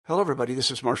Hello, everybody. This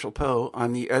is Marshall Poe.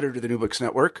 I'm the editor of the New Books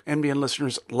Network. NBN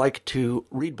listeners like to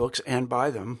read books and buy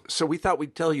them. So we thought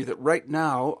we'd tell you that right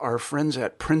now, our friends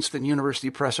at Princeton University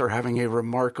Press are having a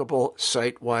remarkable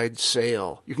site-wide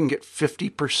sale. You can get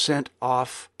 50%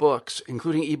 off books,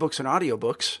 including ebooks and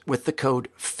audiobooks, with the code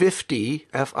 50,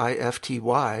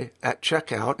 F-I-F-T-Y, at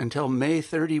checkout until May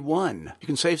 31. You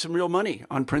can save some real money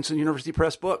on Princeton University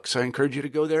Press books. I encourage you to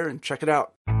go there and check it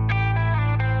out.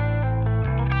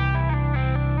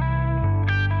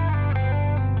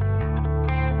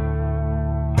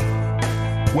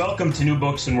 Welcome to New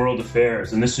Books and World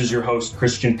Affairs, and this is your host,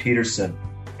 Christian Peterson.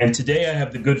 And today I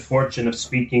have the good fortune of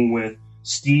speaking with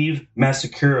Steve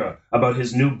Masakura about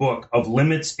his new book, Of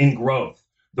Limits in Growth,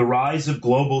 The Rise of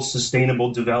Global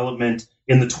Sustainable Development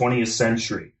in the 20th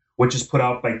Century, which is put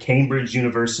out by Cambridge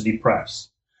University Press.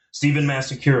 Stephen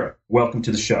Masakura, welcome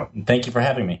to the show. Thank you for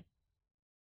having me.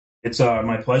 It's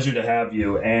my pleasure to have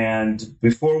you. And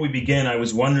before we begin, I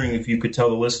was wondering if you could tell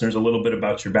the listeners a little bit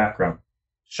about your background.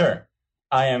 Sure.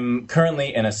 I am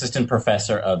currently an assistant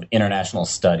professor of international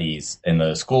studies in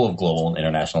the School of Global and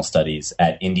International Studies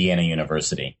at Indiana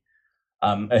University.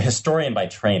 I'm a historian by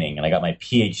training, and I got my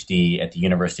PhD at the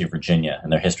University of Virginia in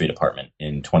their history department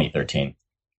in 2013.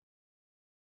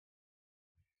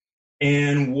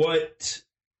 And what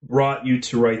brought you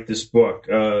to write this book?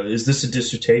 Is this a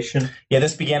dissertation? Yeah,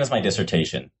 this began as my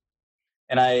dissertation.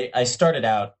 And I started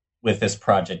out with this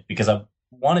project because I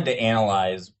wanted to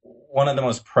analyze one of the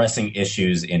most pressing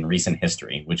issues in recent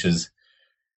history, which is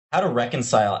how to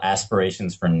reconcile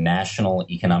aspirations for national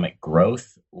economic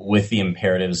growth with the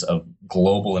imperatives of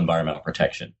global environmental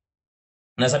protection.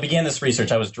 And as I began this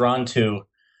research, I was drawn to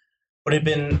what had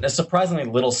been a surprisingly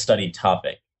little studied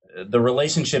topic, the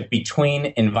relationship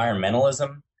between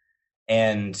environmentalism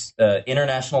and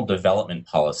international development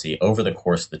policy over the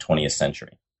course of the 20th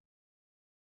century.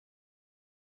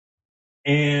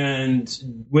 And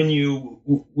when you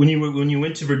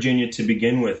went to Virginia to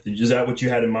begin with, is that what you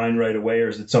had in mind right away, or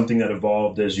is it something that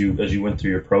evolved as you went through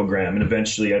your program? And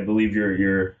eventually, I believe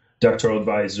your doctoral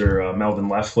advisor Melvin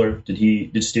Leffler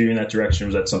did steer you in that direction, or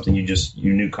was that something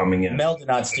you knew coming in? Mel did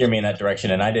not steer me in that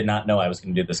direction, and I did not know I was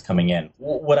going to do this coming in.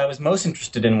 What I was most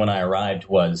interested in when I arrived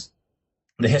was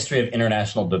the history of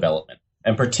international development,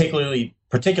 and particularly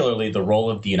the role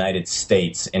of the United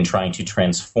States in trying to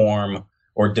transform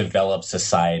or develop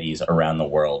societies around the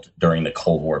world during the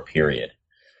Cold War period.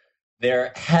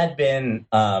 There had been,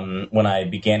 when I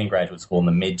began in graduate school in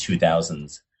the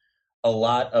mid-2000s, a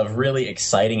lot of really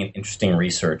exciting and interesting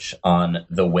research on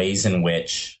the ways in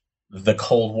which the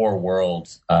Cold War world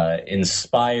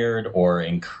inspired or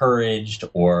encouraged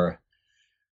or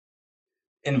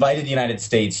invited the United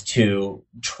States to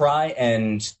try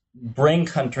and bring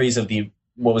countries of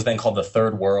what was then called the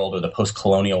Third World or the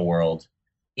post-colonial world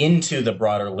into the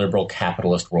broader liberal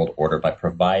capitalist world order by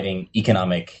providing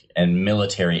economic and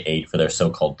military aid for their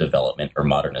so-called development or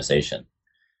modernization.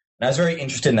 And I was very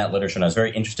interested in that literature, and I was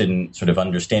very interested in sort of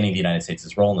understanding the United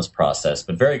States' role in this process.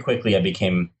 But very quickly, I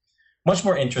became much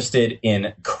more interested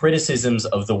in criticisms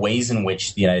of the ways in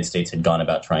which the United States had gone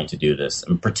about trying to do this,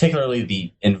 and particularly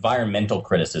the environmental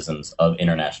criticisms of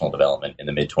international development in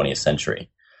the mid-20th century.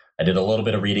 I did a little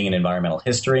bit of reading in environmental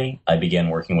history. I began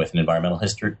working with an environmental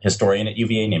historian at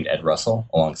UVA named Ed Russell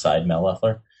alongside Mel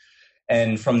Leffler.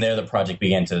 And from there, the project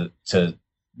began to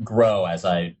grow as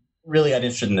I really got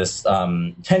interested in this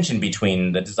tension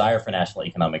between the desire for national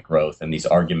economic growth and these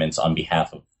arguments on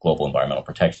behalf of global environmental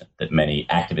protection that many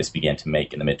activists began to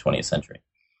make in the mid-20th century.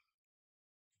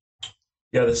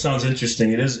 Yeah, that sounds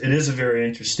interesting. It is a very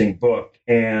interesting book.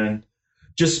 And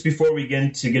just before we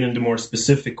get into more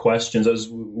specific questions, I was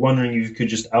wondering if you could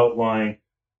just outline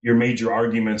your major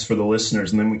arguments for the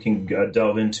listeners, and then we can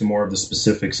delve into more of the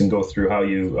specifics and go through how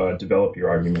you develop your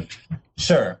argument.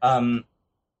 Sure. Let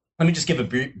me just give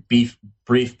a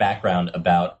brief background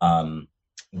about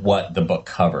what the book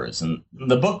covers. And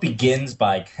the book begins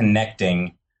by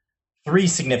connecting three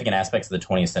significant aspects of the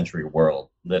 20th century world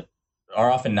that are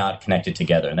often not connected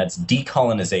together, and that's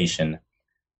decolonization,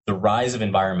 the rise of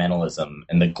environmentalism,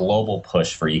 and the global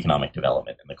push for economic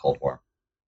development in the Cold War.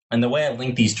 And the way I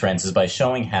link these trends is by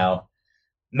showing how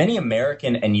many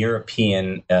American and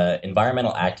European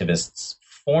environmental activists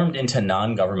formed into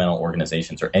non-governmental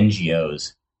organizations, or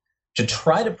NGOs, to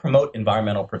try to promote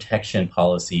environmental protection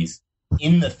policies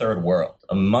in the Third World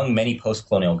among many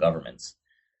post-colonial governments.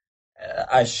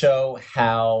 I show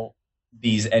how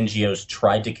these NGOs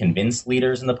tried to convince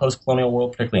leaders in the post-colonial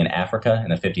world, particularly in Africa in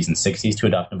the 50s and 60s, to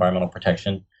adopt environmental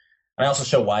protection. And I also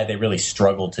show why they really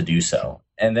struggled to do so.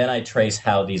 And then I trace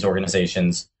how these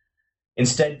organizations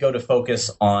instead go to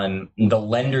focus on the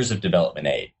lenders of development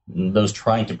aid, those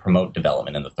trying to promote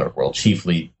development in the third world,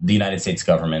 chiefly the United States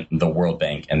government, the World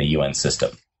Bank, and the UN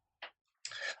system.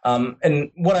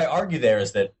 And what I argue there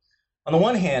is that, on the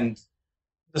one hand,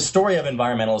 the story of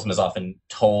environmentalism is often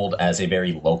told as a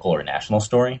very local or national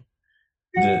story.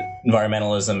 The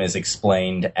environmentalism is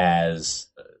explained as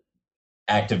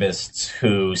activists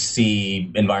who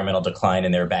see environmental decline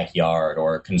in their backyard,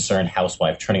 or a concerned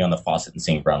housewife turning on the faucet and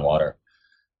seeing brown water.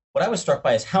 What I was struck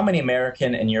by is how many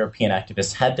American and European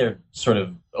activists had their sort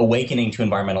of awakening to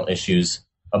environmental issues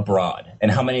abroad,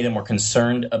 and how many of them were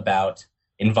concerned about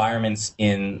environments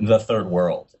in the third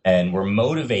world and were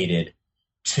motivated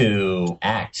to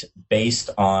act based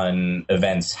on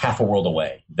events half a world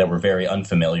away that were very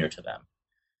unfamiliar to them.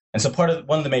 And so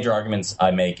one of the major arguments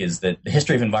I make is that the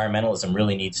history of environmentalism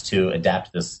really needs to adapt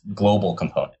to this global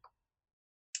component.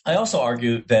 I also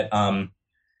argue that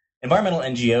environmental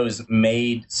NGOs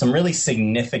made some really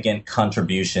significant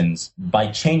contributions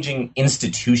by changing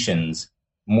institutions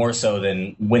more so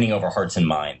than winning over hearts and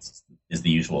minds, is the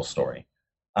usual story.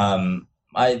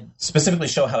 I specifically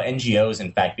show how NGOs,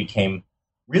 in fact, became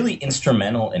really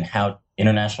instrumental in how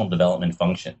international development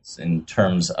functions, in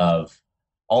terms of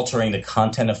altering the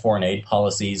content of foreign aid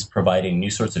policies, providing new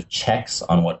sorts of checks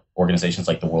on what organizations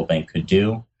like the World Bank could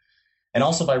do, and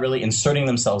also by really inserting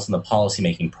themselves in the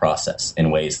policymaking process in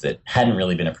ways that hadn't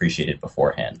really been appreciated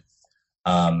beforehand.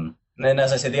 And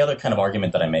as I say, the other kind of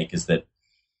argument that I make is that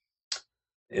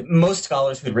most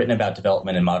scholars who had written about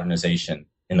development and modernization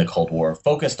in the Cold War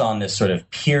focused on this sort of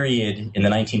period in the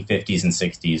 1950s and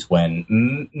 60s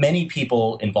when many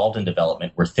people involved in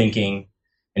development were thinking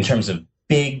in terms of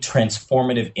big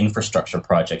transformative infrastructure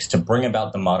projects to bring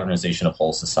about the modernization of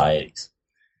whole societies.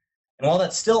 And while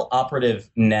that's still operative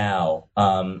now,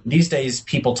 these days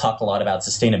people talk a lot about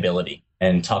sustainability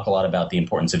and talk a lot about the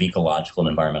importance of ecological and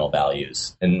environmental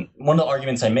values. And one of the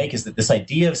arguments I make is that this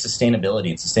idea of sustainability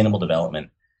and sustainable development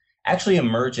actually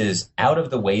emerges out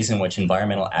of the ways in which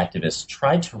environmental activists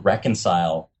tried to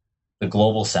reconcile the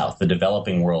global south, the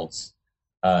developing world's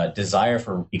desire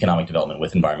for economic development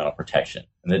with environmental protection.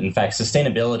 And that, in fact,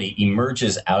 sustainability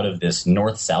emerges out of this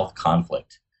north-south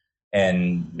conflict.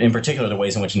 And in particular, the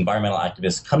ways in which environmental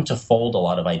activists come to fold a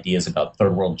lot of ideas about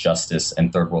third world justice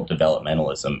and third world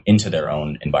developmentalism into their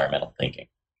own environmental thinking.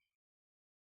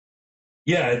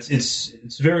 Yeah,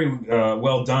 it's very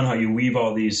well done how you weave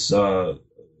all these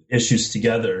issues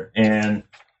together. And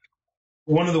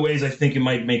one of the ways I think it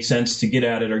might make sense to get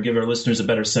at it or give our listeners a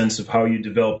better sense of how you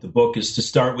developed the book is to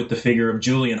start with the figure of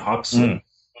Julian Huxley.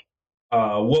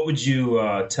 What would you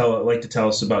like to tell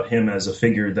us about him as a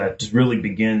figure that just really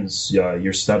begins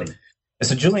your study?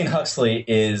 So Julian Huxley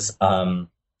is,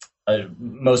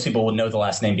 most people would know the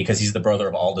last name because he's the brother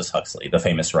of Aldous Huxley, the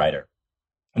famous writer.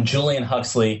 Julian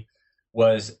Huxley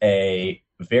was a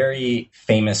very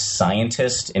famous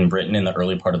scientist in Britain in the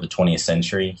early part of the 20th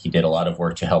century. He did a lot of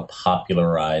work to help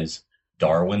popularize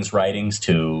Darwin's writings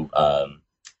to a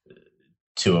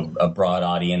broad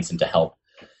audience and to help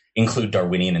include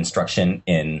Darwinian instruction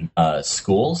in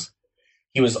schools.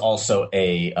 He was also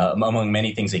among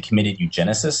many things, a committed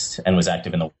eugenicist and was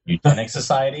active in the Eugenics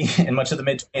Society in much of the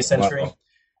mid-20th century. Wow.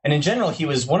 And in general, he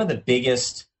was one of the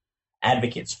biggest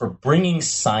advocates for bringing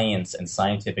science and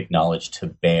scientific knowledge to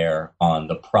bear on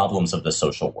the problems of the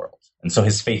social world. And so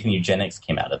his faith in eugenics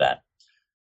came out of that.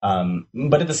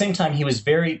 But at the same time, he was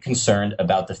very concerned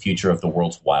about the future of the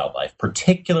world's wildlife,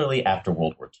 particularly after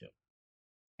World War II.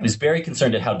 He was very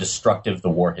concerned at how destructive the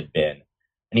war had been.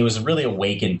 And he was really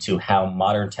awakened to how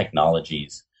modern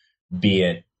technologies, be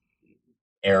it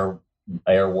air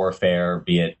warfare,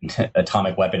 be it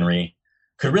atomic weaponry,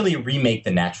 could really remake the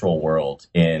natural world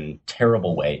in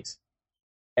terrible ways.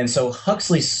 And so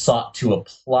Huxley sought to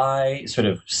apply sort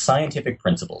of scientific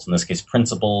principles, in this case,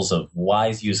 principles of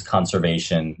wise use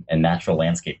conservation and natural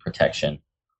landscape protection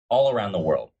all around the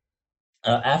world.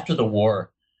 After the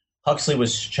war, Huxley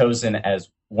was chosen as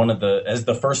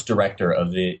the first director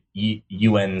of the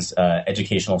UN's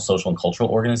Educational, Social, and Cultural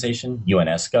Organization,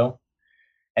 UNESCO.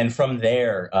 And from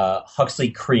there, Huxley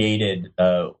created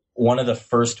one of the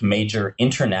first major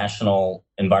international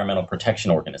environmental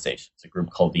protection organizations, a group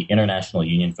called the International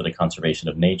Union for the Conservation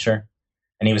of Nature.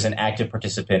 And he was an active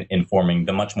participant in forming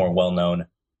the much more well-known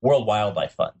World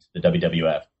Wildlife Fund, the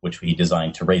WWF, which he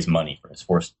designed to raise money for his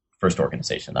first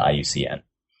organization, the IUCN.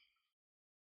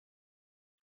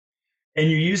 And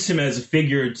you use him as a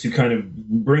figure to kind of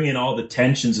bring in all the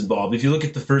tensions involved. If you look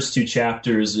at the first two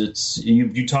chapters,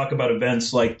 you talk about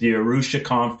events like the Arusha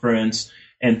Conference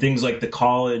and things like the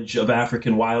College of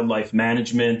African Wildlife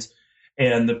Management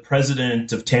and the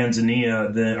president of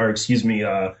Tanzania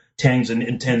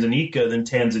Tanzania, then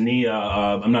Tanzania.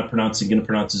 I'm not going to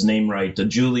pronounce his name right.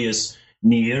 Julius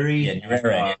Nyerere.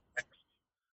 Yeah,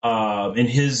 Nyerere. In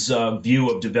his view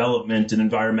of development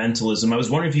and environmentalism. I was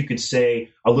wondering if you could say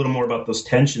a little more about those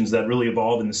tensions that really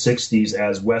evolved in the 60s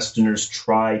as Westerners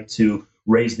try to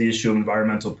raise the issue of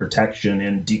environmental protection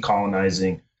and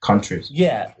decolonizing countries.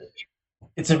 Yeah,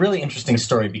 it's a really interesting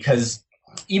story because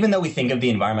even though we think of the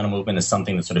environmental movement as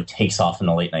something that sort of takes off in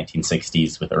the late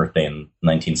 1960s with Earth Day in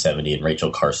 1970 and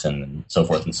Rachel Carson and so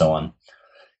forth and so on,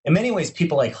 in many ways,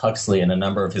 people like Huxley and a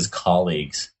number of his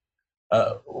colleagues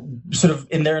sort of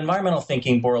in their environmental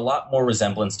thinking bore a lot more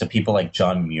resemblance to people like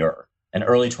John Muir and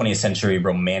early 20th century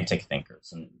romantic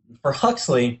thinkers. And for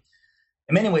Huxley,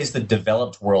 in many ways, the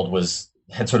developed world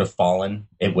had sort of fallen.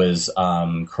 It was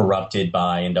corrupted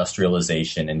by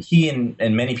industrialization. And he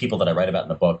and many people that I write about in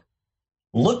the book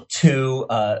look to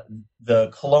the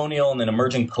colonial and then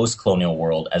emerging post-colonial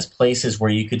world as places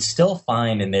where you could still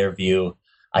find, in their view,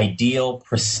 ideal,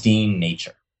 pristine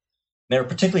nature. They were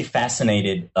particularly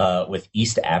fascinated with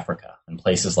East Africa and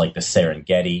places like the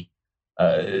Serengeti,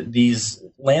 these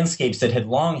landscapes that had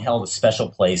long held a special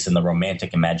place in the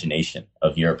romantic imagination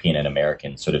of European and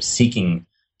Americans, sort of seeking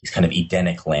these kind of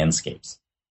Edenic landscapes.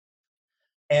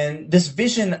 And this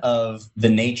vision of the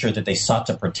nature that they sought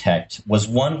to protect was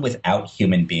one without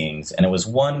human beings, and it was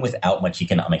one without much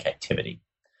economic activity.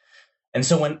 And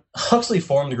so when Huxley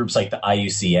formed groups like the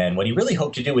IUCN, what he really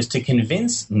hoped to do was to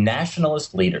convince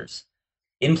nationalist leaders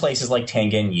in places like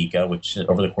Tanganyika, which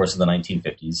over the course of the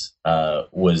 1950s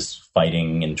was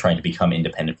fighting and trying to become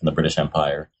independent from the British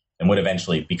Empire and would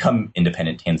eventually become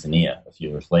independent Tanzania a few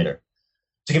years later,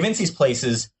 to convince these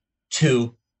places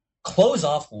to close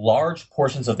off large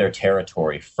portions of their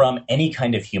territory from any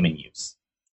kind of human use.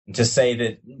 And to say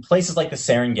that places like the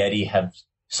Serengeti have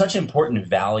such important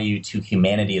value to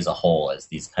humanity as a whole as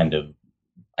these kind of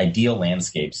ideal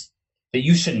landscapes that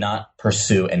you should not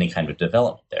pursue any kind of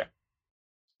development there.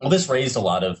 Well, this raised a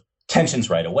lot of tensions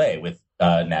right away with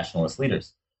nationalist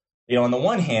leaders. On the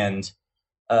one hand,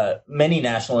 many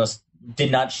nationalists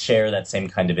did not share that same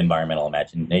kind of environmental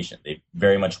imagination. They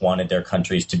very much wanted their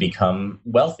countries to become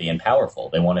wealthy and powerful.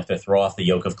 They wanted to throw off the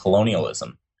yoke of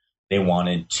colonialism. They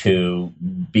wanted to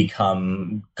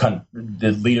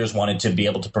the leaders wanted to be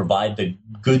able to provide the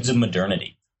goods of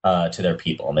modernity to their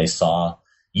people. And they saw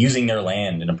using their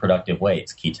land in a productive way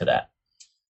is key to that.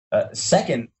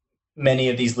 Second, many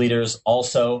of these leaders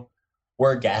also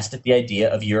were aghast at the idea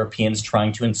of Europeans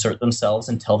trying to insert themselves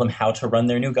and tell them how to run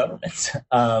their new governments.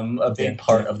 A big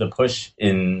part of the push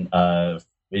in the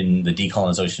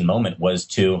decolonization moment was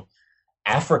to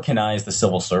Africanize the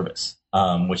civil service,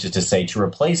 which is to say to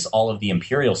replace all of the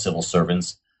imperial civil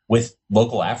servants with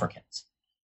local Africans.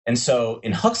 And so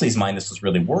in Huxley's mind, this was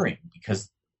really worrying because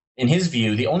in his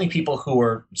view, the only people who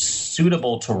were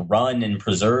suitable to run and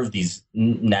preserve these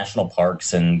national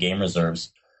parks and game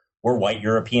reserves were white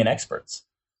European experts.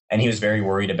 And he was very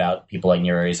worried about people like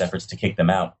Nyerere's efforts to kick them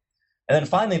out. And then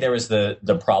finally, there was the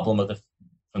problem of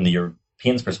from the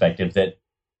Europeans' perspective that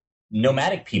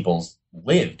nomadic peoples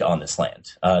lived on this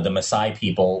land. The Maasai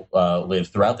people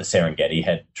lived throughout the Serengeti,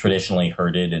 had traditionally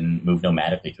herded and moved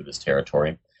nomadically through this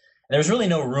territory. There was really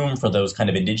no room for those kind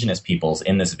of indigenous peoples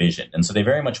in this vision. And so they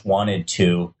very much wanted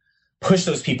to push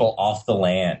those people off the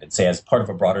land and say, as part of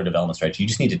a broader development strategy, you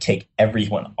just need to take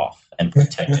everyone off and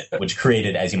protect it, which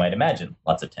created, as you might imagine,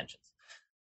 lots of tensions.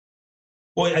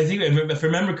 Well, I think, if I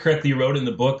remember correctly, you wrote in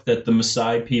the book that the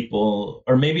Maasai people,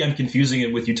 or maybe I'm confusing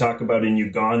it with you talk about in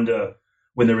Uganda,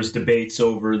 when there was debates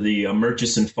over the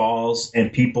Murchison Falls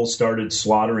and people started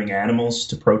slaughtering animals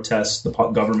to protest the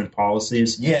government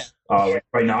policies. Yeah. Like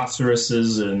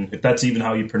rhinoceroses, and if that's even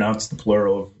how you pronounce the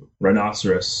plural of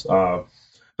rhinoceros.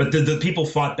 But the people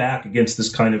fought back against this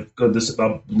kind of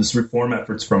this reform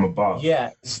efforts from above.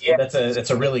 Yeah, that's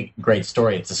a really great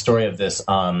story. It's a story of this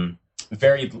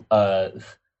very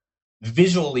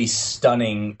visually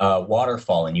stunning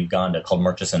waterfall in Uganda called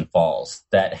Murchison Falls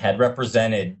that had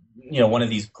represented one of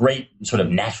these great sort of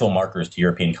natural markers to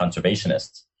European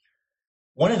conservationists.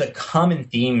 One of the common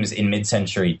themes in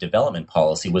mid-century development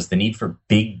policy was the need for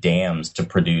big dams to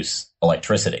produce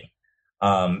electricity.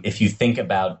 If you think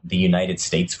about the United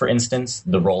States, for instance,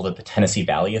 the role that the Tennessee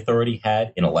Valley Authority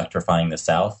had in electrifying the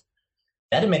South,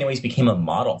 that in many ways became a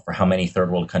model for how many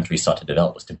third world countries sought to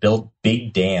develop, was to build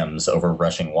big dams over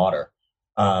rushing water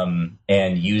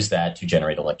and use that to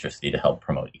generate electricity to help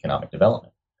promote economic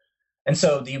development. And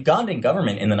so the Ugandan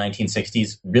government in the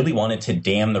 1960s really wanted to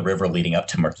dam the river leading up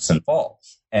to Murchison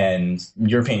Falls. And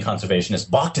European conservationists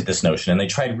balked at this notion, and they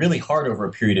tried really hard over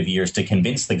a period of years to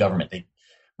convince the government. They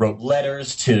wrote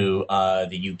letters to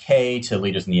the UK, to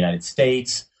leaders in the United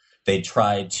States, They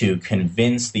tried to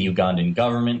convince the Ugandan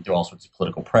government through all sorts of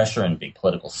political pressure and big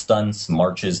political stunts,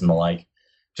 marches, and the like,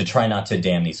 to try not to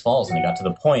dam these falls. And it got to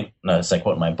the point, as I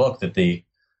quote in my book, that the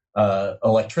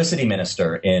electricity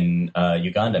minister in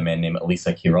Uganda, a man named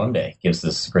Elisa Kironde, gives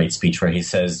this great speech where he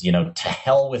says, to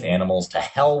hell with animals, to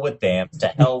hell with dams, to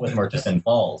hell with Murchison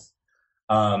Falls.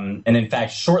 And in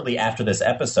fact, shortly after this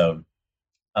episode,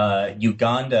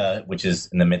 Uganda, which is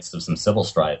in the midst of some civil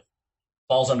strife,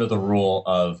 falls under the rule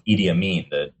of Idi Amin,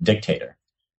 the dictator.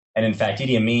 And in fact,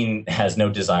 Idi Amin has no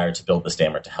desire to build this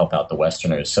dam or to help out the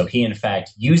Westerners. So he, in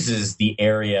fact, uses the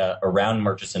area around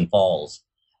Murchison Falls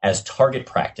as target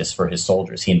practice for his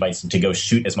soldiers. He invites them to go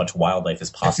shoot as much wildlife as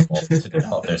possible to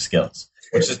develop their skills,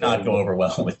 which does not go over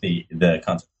well with the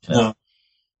conservationists.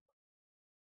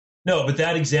 No, but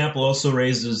that example also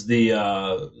raises the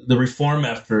reform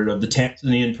effort of the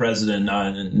Tanzanian president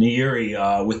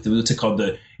Nyerere with what's it called,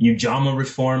 the Ujamaa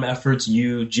reform efforts,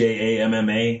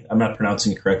 UJAMMA. I'm not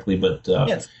pronouncing it correctly, but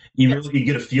yes. You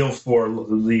get a feel for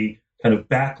the kind of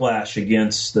backlash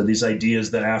against these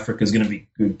ideas that Africa is going to be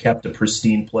kept a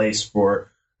pristine place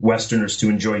for Westerners to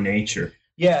enjoy nature.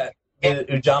 Yeah, the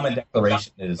Ujamaa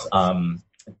Declaration is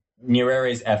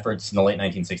Nyerere's efforts in the late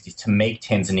 1960s to make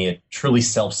Tanzania truly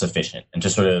self-sufficient and to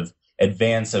sort of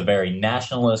advance a very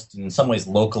nationalist and in some ways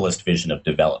localist vision of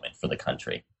development for the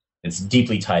country. It's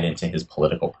deeply tied into his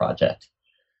political project.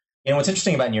 What's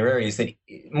interesting about Nyerere is that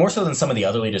more so than some of the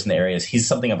other leaders in the areas, he's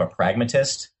something of a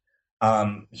pragmatist.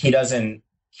 He doesn't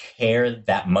care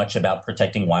that much about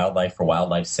protecting wildlife for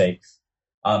wildlife's sake.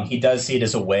 He does see it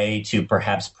as a way to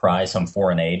perhaps pry some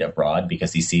foreign aid abroad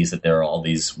because he sees that there are all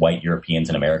these white Europeans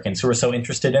and Americans who are so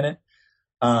interested in it.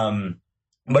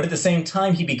 But at the same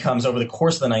time, he becomes, over the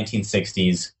course of the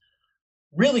 1960s,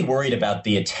 really worried about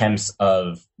the attempts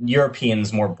of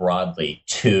Europeans more broadly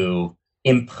to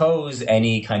impose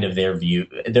any kind of their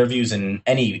views in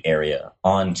any area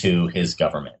onto his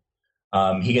government.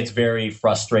 He gets very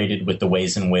frustrated with the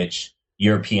ways in which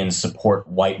Europeans support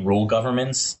white rule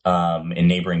governments in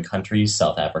neighboring countries,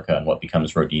 South Africa and what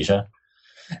becomes Rhodesia.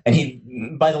 And he,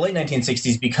 by the late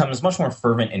 1960s, becomes much more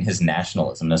fervent in his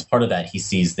nationalism. And as part of that, he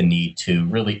sees the need to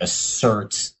really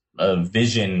assert a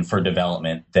vision for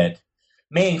development that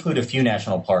may include a few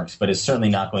national parks, but is certainly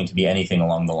not going to be anything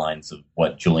along the lines of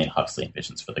what Julian Huxley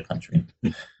envisions for the country.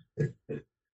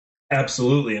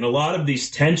 Absolutely. And a lot of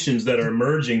these tensions that are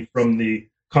emerging from the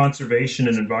conservation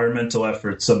and environmental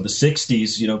efforts of the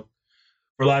 60s,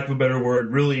 for lack of a better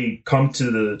word, really come to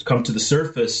the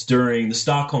surface during the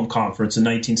Stockholm Conference in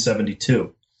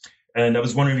 1972. And I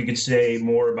was wondering if you could say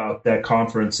more about that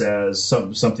conference as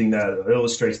something that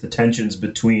illustrates the tensions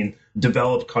between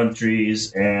developed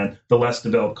countries and the less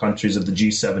developed countries of the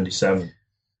G77.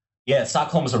 Yeah,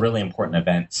 Stockholm is a really important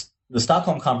event. The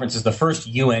Stockholm Conference is the first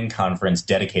UN conference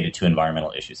dedicated to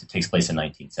environmental issues. It takes place in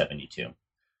 1972.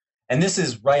 And this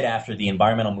is right after the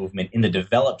environmental movement in the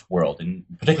developed world, and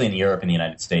particularly in Europe and the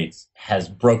United States, has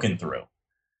broken through.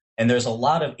 And there's a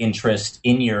lot of interest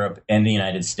in Europe and the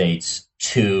United States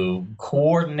to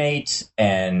coordinate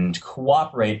and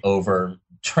cooperate over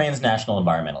transnational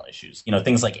environmental issues.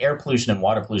 Things like air pollution and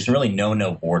water pollution really know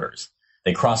no borders.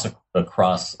 They cross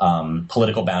across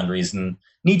political boundaries and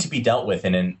need to be dealt with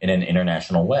in an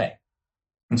international way.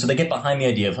 And so they get behind the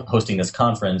idea of hosting this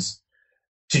conference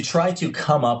to try to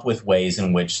come up with ways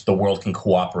in which the world can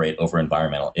cooperate over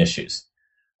environmental issues.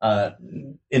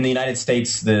 In the United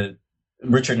States,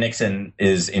 Richard Nixon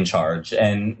is in charge,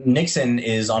 and Nixon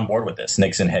is on board with this.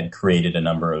 Nixon had created a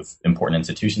number of important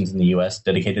institutions in the U.S.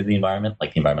 dedicated to the environment,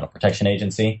 like the Environmental Protection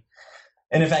Agency.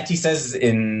 And in fact, he says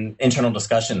in internal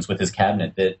discussions with his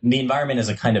cabinet that the environment is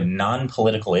a kind of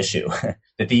non-political issue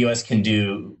that the U.S. can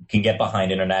get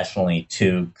behind internationally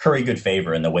to curry good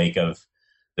favor in the wake of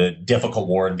the difficult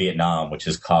war in Vietnam, which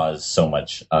has caused so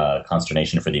much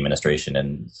consternation for the administration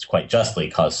and quite justly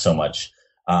caused so much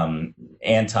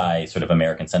anti-sort of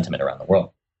American sentiment around the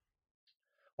world.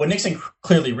 What Nixon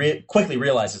quickly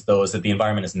realizes, though, is that the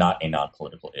environment is not a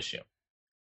non-political issue.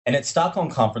 And at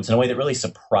Stockholm Conference, in a way that really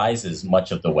surprises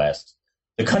much of the West,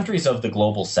 the countries of the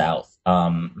global South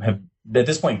have, at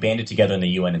this point, banded together in the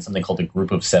UN in something called the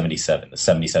Group of 77, the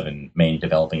 77 main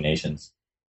developing nations.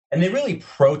 And they really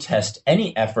protest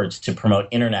any efforts to promote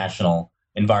international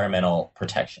environmental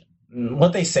protection.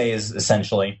 What they say is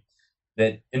essentially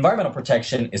that environmental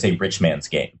protection is a rich man's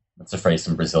game. That's a phrase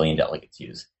some Brazilian delegates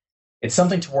use. It's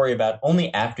something to worry about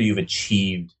only after you've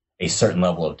achieved a certain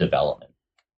level of development.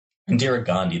 Indira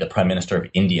Gandhi, the Prime Minister of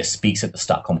India, speaks at the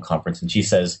Stockholm Conference, and she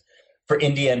says, for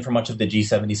India and for much of the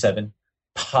G77,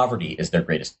 poverty is their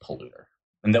greatest polluter,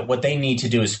 and that what they need to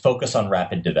do is focus on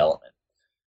rapid development.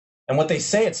 And what they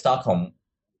say at Stockholm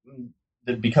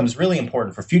that becomes really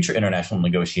important for future international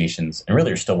negotiations, and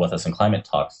really are still with us in climate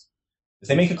talks, is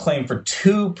they make a claim for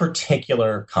two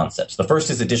particular concepts. The first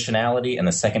is additionality, and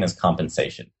the second is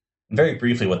compensation. And very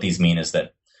briefly, what these mean is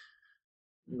that,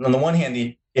 on the one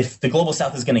hand, if the Global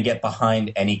South is going to get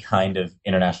behind any kind of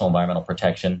international environmental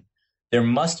protection, there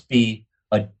must be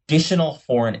additional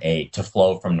foreign aid to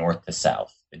flow from north to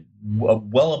south,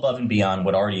 well above and beyond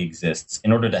what already exists,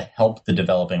 in order to help the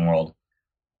developing world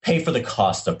pay for the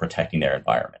cost of protecting their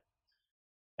environment.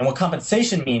 And what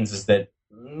compensation means is that,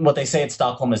 what they say at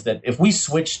Stockholm is that if we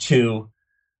switch to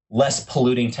less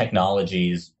polluting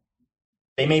technologies,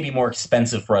 they may be more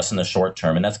expensive for us in the short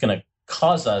term, and that's going to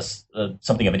cause us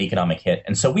something of an economic hit.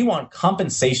 And so we want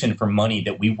compensation for money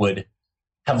that we would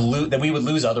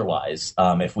lose otherwise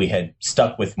if we had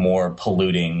stuck with more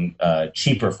polluting,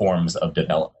 cheaper forms of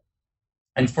development.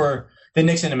 And for the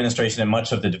Nixon administration and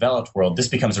much of the developed world, this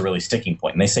becomes a really sticking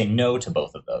point, and they say no to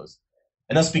both of those.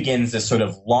 And thus begins this sort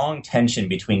of long tension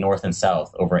between North and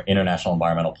South over international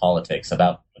environmental politics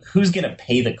about who's going to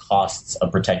pay the costs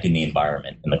of protecting the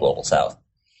environment in the Global South.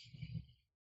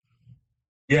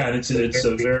 Yeah, and it's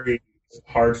a very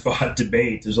hard-fought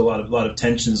debate. There's a lot of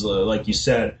tensions, like you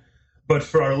said. But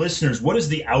for our listeners, what is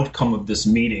the outcome of this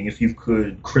meeting? If you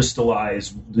could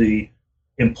crystallize the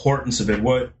importance of it,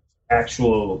 what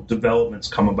actual developments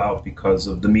come about because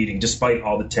of the meeting, despite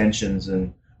all the tensions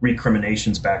and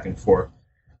recriminations back and forth?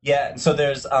 Yeah, so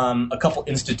there's a couple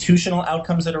institutional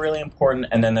outcomes that are really important,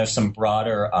 and then there's some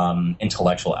broader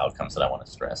intellectual outcomes that I want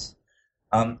to stress.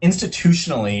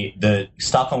 Institutionally, the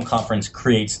Stockholm Conference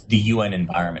creates the UN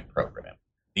Environment Program,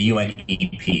 the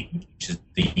UNEP, which is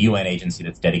the UN agency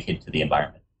that's dedicated to the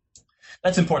environment.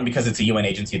 That's important because it's a UN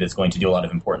agency that's going to do a lot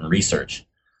of important research.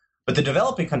 But the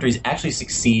developing countries actually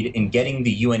succeed in getting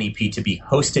the UNEP to be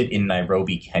hosted in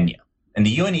Nairobi, Kenya. And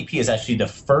the UNEP is actually the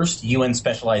first UN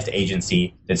specialized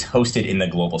agency that's hosted in the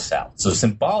Global South. So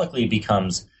symbolically, it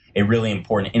becomes a really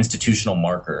important institutional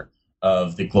marker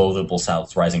of the Global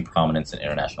South's rising prominence in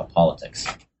international politics.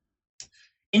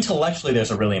 Intellectually,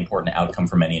 there's a really important outcome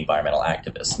for many environmental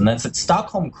activists, and that's that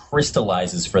Stockholm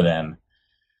crystallizes for them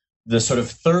the sort of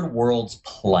third world's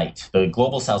plight, the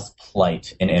Global South's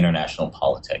plight in international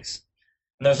politics.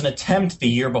 And there's an attempt the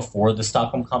year before the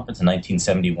Stockholm Conference in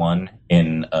 1971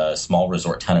 in a small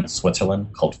resort town in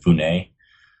Switzerland called Funay,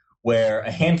 where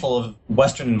a handful of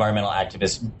Western environmental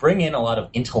activists bring in a lot of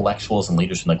intellectuals and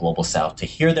leaders from the Global South to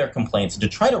hear their complaints and to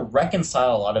try to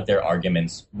reconcile a lot of their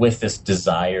arguments with this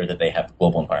desire that they have for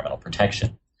global environmental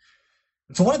protection.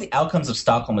 And so one of the outcomes of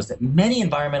Stockholm is that many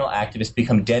environmental activists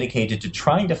become dedicated to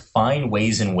trying to find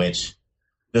ways in which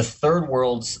the third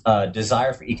world's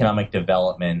desire for economic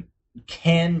development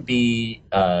can be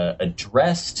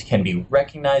addressed, can be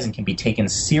recognized, and can be taken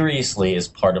seriously as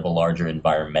part of a larger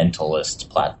environmentalist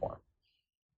platform.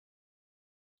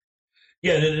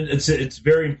 Yeah, it's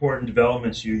very important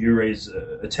developments you raise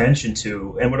attention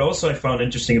to. And what also I found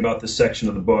interesting about this section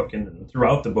of the book, and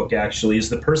throughout the book actually, is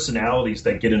the personalities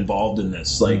that get involved in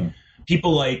this. Like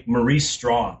people like Maurice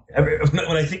Strong.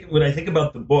 When I think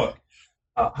about the book,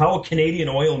 how a Canadian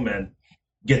oilman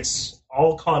gets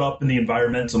all caught up in the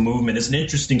environmental movement is an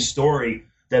interesting story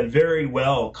that very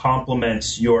well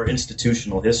complements your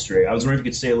institutional history. I was wondering if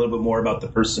you could say a little bit more about the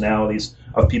personalities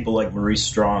of people like Maurice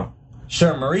Strong.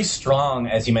 Sure. Maurice Strong,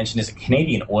 as you mentioned, is a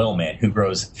Canadian oilman who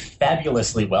grows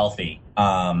fabulously wealthy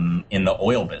in the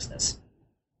oil business.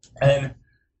 And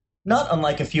not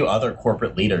unlike a few other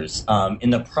corporate leaders, in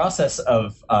the process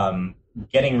of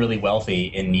getting really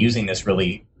wealthy and using this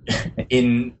really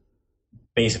in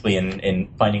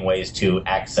finding ways to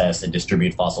access and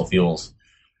distribute fossil fuels,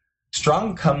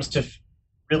 Strong comes to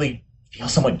really feel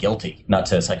somewhat guilty, not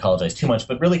to psychologize too much,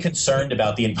 but really concerned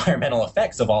about the environmental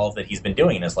effects of all that he's been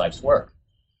doing in his life's work.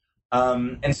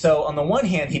 And so on the one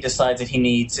hand, he decides that he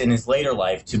needs in his later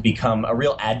life to become a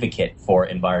real advocate for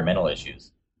environmental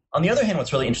issues. On the other hand,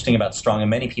 what's really interesting about Strong, and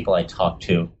many people I talk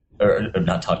about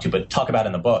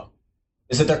in the book,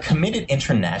 is that they're committed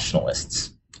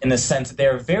internationalists, in the sense that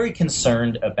they're very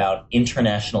concerned about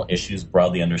international issues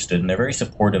broadly understood, and they're very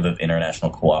supportive of international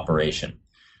cooperation.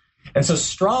 And so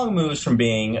Strong moves from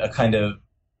being a kind of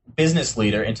business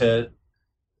leader into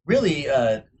really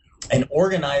an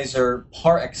organizer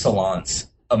par excellence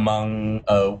among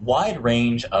a wide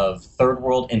range of third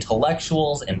world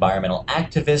intellectuals, environmental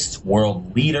activists,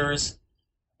 world leaders.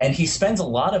 And he spends a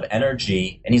lot of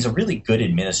energy, and he's a really good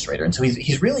administrator. And so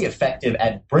he's really effective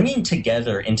at bringing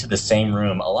together into the same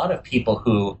room a lot of people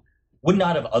who would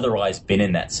not have otherwise been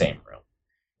in that same room.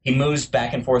 He moves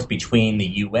back and forth between the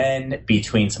UN,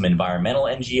 between some environmental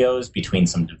NGOs, between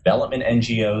some development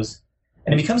NGOs.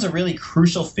 And he becomes a really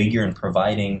crucial figure in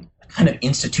providing a kind of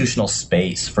institutional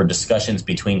space for discussions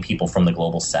between people from the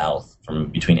global south,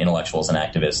 between intellectuals and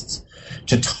activists,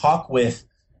 to talk with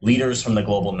leaders from the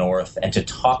global north and to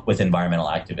talk with environmental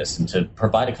activists and to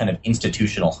provide a kind of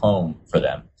institutional home for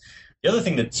them. The other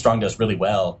thing that Strong does really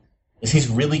well is he's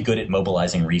really good at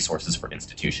mobilizing resources for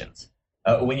institutions.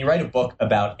 When you write a book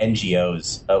about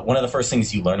NGOs, one of the first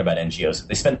things you learn about NGOs is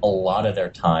they spend a lot of their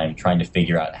time trying to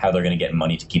figure out how they're going to get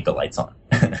money to keep the lights on.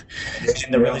 And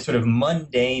the really sort of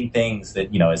mundane things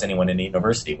that, as anyone in a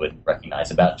university would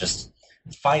recognize about just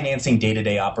financing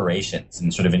day-to-day operations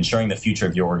and sort of ensuring the future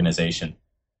of your organization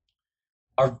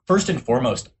are first and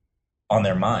foremost on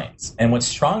their minds. And what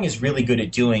Strong is really good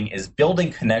at doing is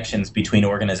building connections between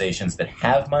organizations that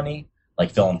have money,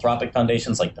 like philanthropic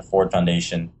foundations like the Ford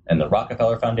Foundation and the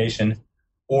Rockefeller Foundation,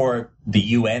 or the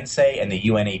UN, say, and the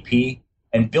UNEP,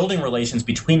 and building relations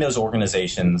between those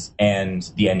organizations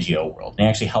and the NGO world. And it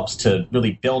actually helps to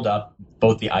really build up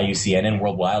both the IUCN and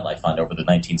World Wildlife Fund over the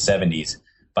 1970s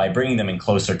by bringing them in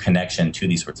closer connection to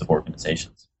these sorts of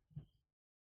organizations.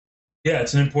 Yeah,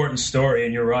 it's an important story,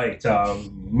 and you're right.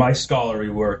 My scholarly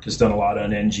work has done a lot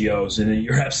on NGOs, and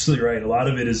you're absolutely right. A lot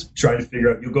of it is trying to figure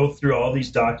out, you'll go through all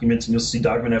these documents, and you'll see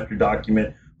document after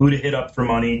document, who to hit up for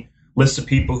money, lists of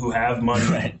people who have money.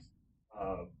 Right.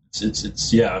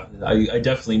 I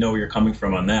definitely know where you're coming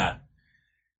from on that.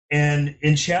 And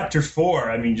in chapter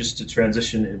 4, just to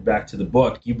transition it back to the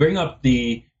book, you bring up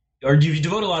you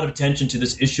devote a lot of attention to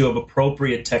this issue of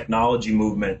appropriate technology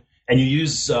movement. And you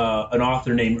use an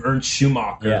author named Ernst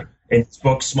Schumacher in his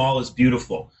book, Small is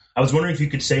Beautiful. I was wondering if you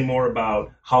could say more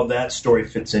about how that story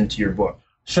fits into your book.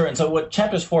 Sure. And so what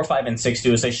chapters 4, 5, and 6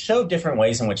 do is they show different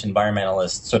ways in which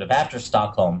environmentalists, sort of after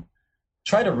Stockholm,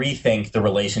 try to rethink the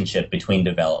relationship between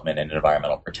development and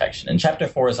environmental protection. And chapter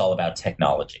 4 is all about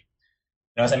technology.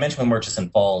 Now, as I mentioned with Murchison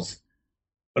Falls,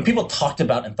 when people talked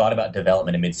about and thought about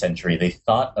development in mid-century, they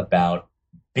thought about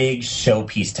big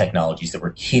showpiece technologies that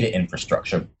were key to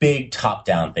infrastructure, big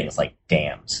top-down things like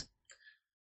dams.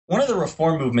 One of the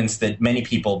reform movements that many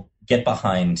people get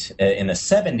behind in the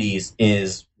 70s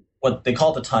is what they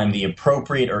call at the time the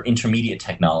appropriate or intermediate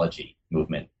technology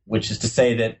movement, which is to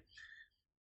say that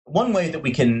one way that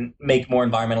we can make more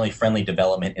environmentally friendly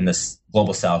development in the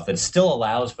global south that still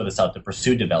allows for the south to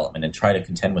pursue development and try to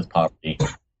contend with poverty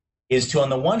is to, on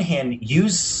the one hand,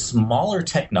 use smaller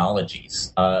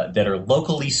technologies that are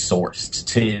locally sourced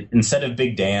to, instead of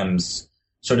big dams,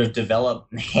 sort of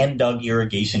develop hand-dug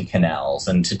irrigation canals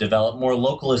and to develop more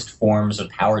localist forms of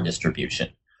power distribution.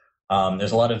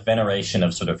 There's a lot of veneration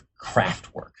of sort of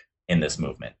craft work in this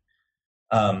movement.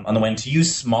 On the one hand, to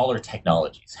use smaller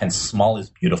technologies, hence small is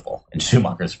beautiful in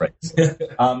Schumacher's phrase,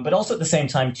 but also at the same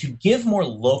time to give more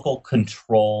local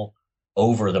control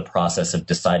over the process of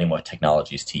deciding what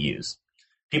technologies to use.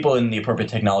 People in the appropriate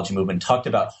technology movement talked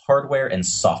about hardware and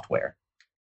software,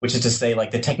 which is to say,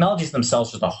 like, the technologies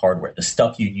themselves are the hardware, the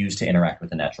stuff you use to interact with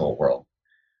the natural world.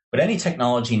 But any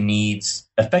technology needs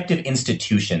effective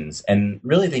institutions, and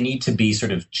really they need to be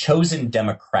sort of chosen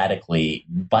democratically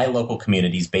by local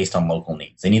communities based on local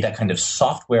needs. They need that kind of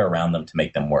software around them to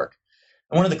make them work.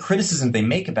 And one of the criticisms they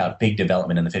make about big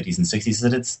development in the 50s and 60s is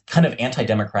that it's kind of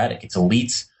anti-democratic. It's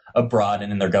elites abroad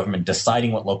and in their government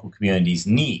deciding what local communities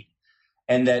need.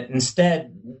 And that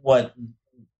instead what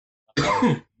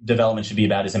development should be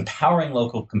about is empowering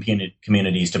local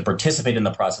communities to participate in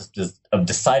the process of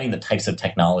deciding the types of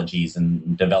technologies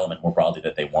and development more broadly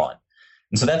that they want.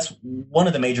 And so that's one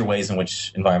of the major ways in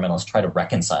which environmentalists try to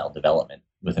reconcile development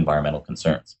with environmental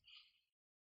concerns.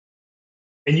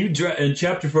 And in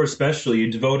chapter 4 especially, you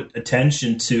devote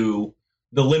attention to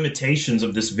the limitations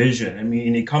of this vision.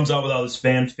 It comes out with all this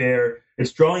fanfare.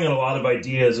 It's drawing on a lot of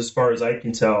ideas, as far as I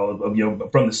can tell,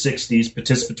 of from the 60s,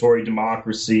 participatory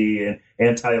democracy and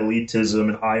anti-elitism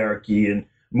and hierarchy and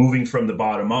moving from the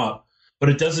bottom up. But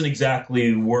it doesn't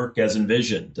exactly work as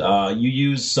envisioned. You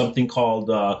use something called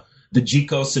the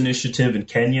GCOS initiative in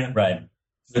Kenya. Right.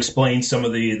 To explain some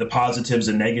of the positives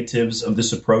and negatives of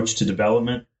this approach to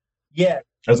development. Yeah.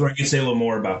 I was wondering if you could say a little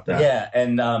more about that. Yeah,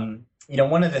 and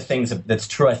one of the things that's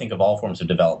true, I think, of all forms of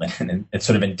development, and it's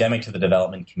sort of endemic to the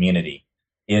development community,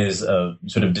 is a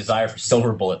sort of desire for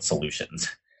silver bullet solutions.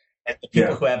 And the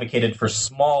people who advocated for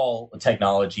small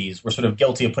technologies were sort of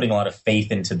guilty of putting a lot of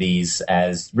faith into these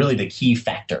as really the key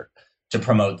factor to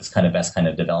promote this kind of best kind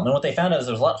of development. What they found is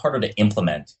it was a lot harder to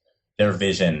implement their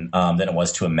vision than it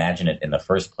was to imagine it in the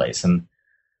first place. And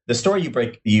the story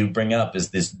you bring up is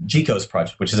this GCOS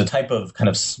project, which is a type of kind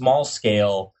of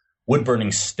small-scale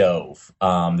wood-burning stove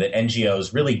that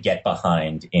NGOs really get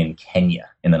behind in Kenya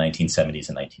in the 1970s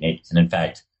and 1980s. And in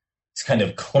fact, these kind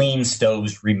of clean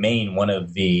stoves remain one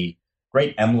of the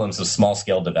great emblems of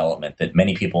small-scale development that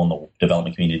many people in the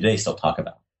development community today still talk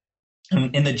about.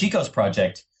 In the GECOS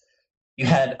project, you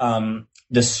had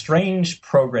this strange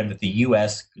program that the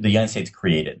United States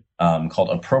created called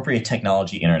Appropriate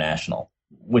Technology International,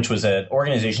 which was an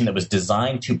organization that was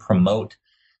designed to promote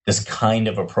this kind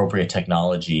of appropriate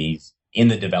technologies in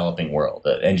the developing world.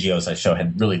 The NGOs I show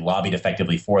had really lobbied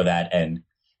effectively for that and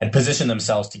had positioned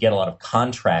themselves to get a lot of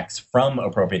contracts from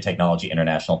Appropriate Technology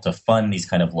International to fund these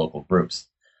kind of local groups.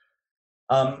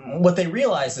 What they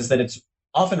realized is that it's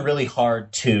often really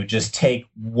hard to just take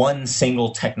one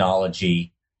single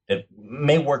technology that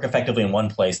may work effectively in one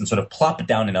place and sort of plop it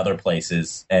down in other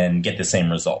places and get the same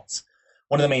results.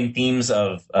 One of the main themes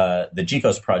of the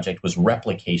GECOS project was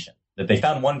replication, that they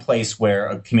found one place where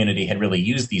a community had really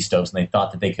used these stoves and they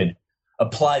thought that they could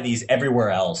apply these everywhere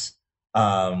else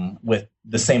with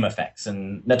the same effects.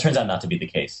 And that turns out not to be the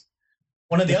case.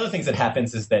 One of the other things that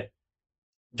happens is that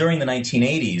during the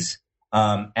 1980s,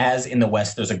 as in the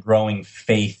West, there's a growing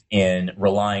faith in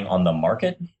relying on the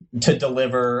market to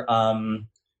deliver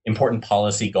important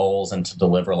policy goals and to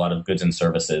deliver a lot of goods and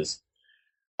services.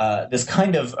 This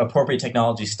kind of appropriate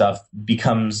technology stuff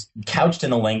becomes couched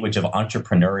in the language of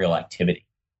entrepreneurial activity.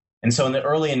 And so in the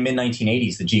early and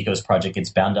mid-1980s, the GECOS project gets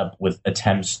bound up with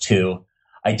attempts to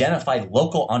identify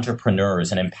local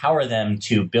entrepreneurs and empower them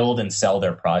to build and sell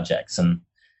their projects. And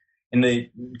in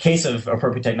the case of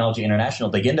Appropriate Technology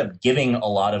International, they end up giving a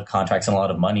lot of contracts and a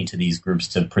lot of money to these groups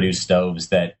to produce stoves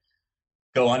that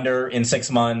go under in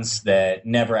 6 months, that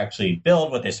never actually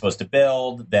build what they're supposed to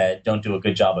build, that don't do a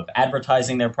good job of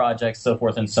advertising their projects, so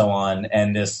forth and so on.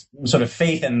 And this sort of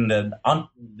faith in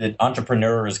the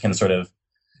entrepreneurs can sort of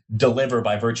deliver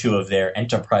by virtue of their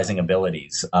enterprising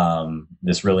abilities,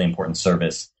 this really important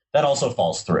service, that also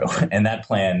falls through. And that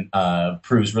plan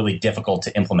proves really difficult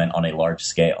to implement on a large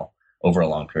scale over a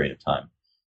long period of time.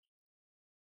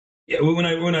 Yeah, when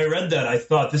I read that, I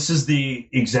thought this is the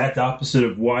exact opposite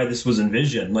of why this was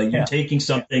envisioned. Like you're taking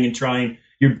something and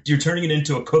you're turning it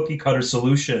into a cookie cutter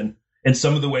solution in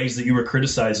some of the ways that you were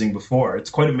criticizing before. It's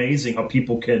quite amazing how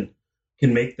people can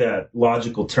make that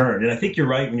logical turn. And I think you're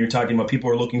right when you're talking about people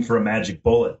are looking for a magic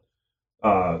bullet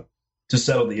to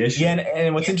settle the issue. Yeah,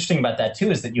 and what's interesting about that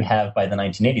too is that you have, by the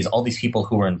 1980s, all these people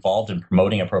who were involved in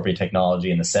promoting appropriate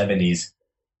technology in the 70s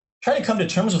try to come to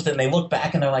terms with it, and they look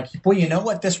back and they're like, boy, you know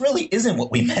what? This really isn't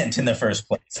what we meant in the first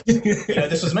place.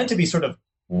 This was meant to be sort of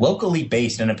locally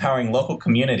based and empowering local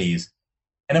communities.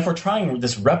 And if we're trying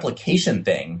this replication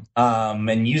thing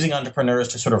and using entrepreneurs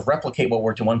to sort of replicate what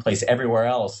worked in one place everywhere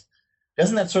else,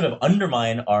 doesn't that sort of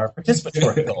undermine our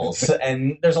participatory goals?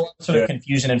 And there's a lot of sort of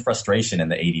confusion and frustration in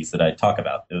the 80s that I talk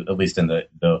about, at least in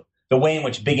the way in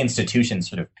which big institutions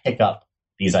sort of pick up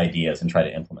these ideas and try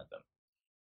to implement them.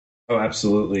 Oh,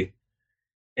 absolutely.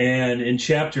 And in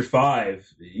Chapter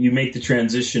 5, you make the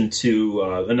transition to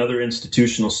another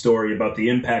institutional story about the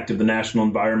impact of the National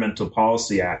Environmental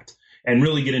Policy Act and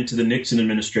really get into the Nixon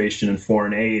administration and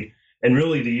foreign aid and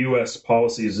really the U.S.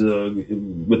 policies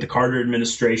with the Carter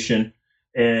administration.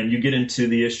 And you get into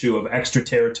the issue of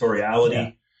extraterritoriality.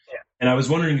 Yeah. And I was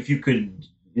wondering if you could,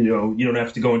 you don't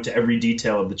have to go into every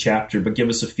detail of the chapter, but give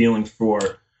us a feeling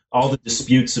for all the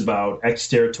disputes about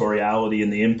extraterritoriality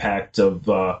and the impact of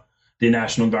the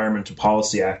National Environmental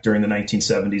Policy Act during the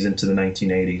 1970s into the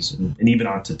 1980s and even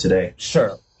on to today.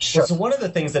 Sure. So one of the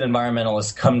things that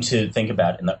environmentalists come to think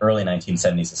about in the early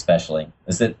 1970s especially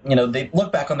is that, they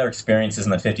look back on their experiences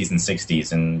in the 50s and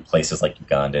 60s in places like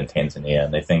Uganda and Tanzania,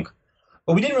 and they think,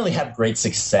 well, we didn't really have great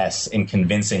success in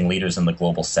convincing leaders in the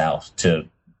global South to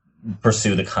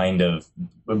pursue the kind of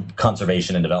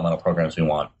conservation and developmental programs we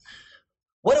want.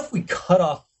 What if we cut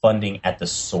off funding at the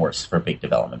source for big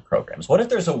development programs? What if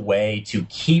there's a way to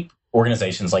keep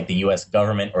organizations like the U.S.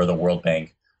 government or the World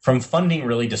Bank from funding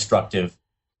really destructive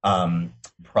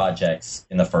projects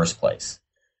in the first place?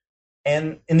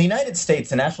 And in the United States,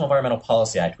 the National Environmental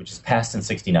Policy Act, which is passed in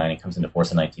 1969 and comes into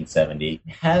force in 1970,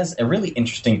 has a really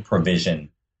interesting provision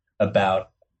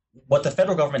about what the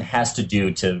federal government has to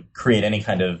do to create any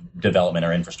kind of development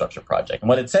or infrastructure project. And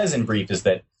what it says in brief is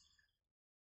that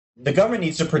the government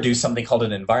needs to produce something called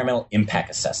an environmental impact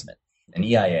assessment, an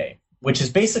EIA, which is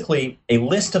basically a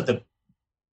list of the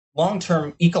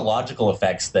long-term ecological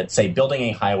effects that, say, building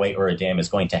a highway or a dam is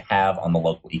going to have on the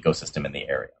local ecosystem in the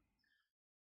area.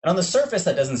 And on the surface,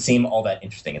 that doesn't seem all that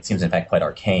interesting. It seems, in fact, quite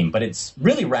arcane, but it's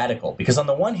really radical because on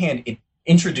the one hand, it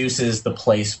introduces the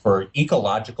place for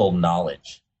ecological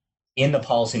knowledge in the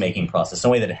policymaking process in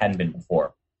a way that it hadn't been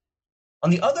before. On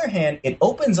the other hand, it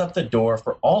opens up the door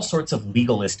for all sorts of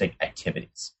legalistic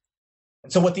activities.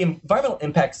 And so what the environmental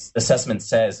impacts assessment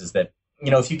says is that,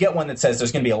 if you get one that says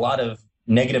there's going to be a lot of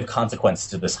negative consequences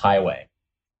to this highway,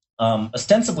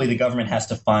 ostensibly the government has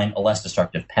to find a less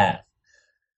destructive path.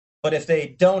 But if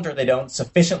they don't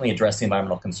sufficiently address the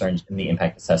environmental concerns in the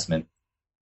impact assessment,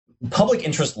 public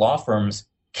interest law firms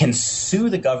can sue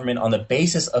the government on the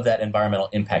basis of that environmental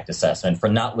impact assessment for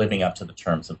not living up to the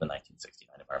terms of the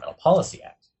 1969 Environmental Policy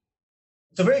Act.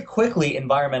 So very quickly,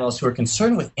 environmentalists who are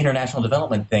concerned with international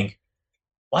development think,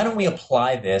 why don't we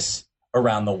apply this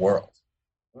around the world?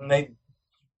 And they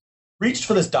reached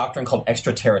for this doctrine called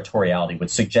extraterritoriality,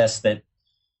 which suggests that,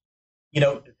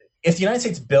 if the United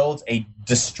States builds a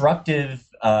destructive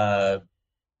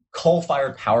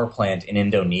coal-fired power plant in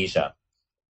Indonesia,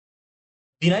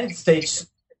 the United States,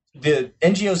 the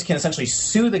NGOs can essentially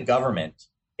sue the government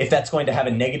if that's going to have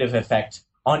a negative effect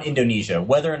on Indonesia,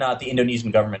 whether or not the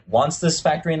Indonesian government wants this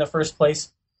factory in the first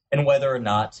place, and whether or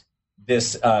not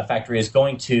this factory is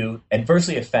going to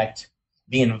adversely affect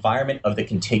the environment of the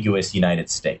contiguous United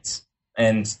States.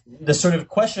 And the sort of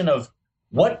question of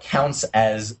what counts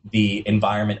as the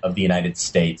environment of the United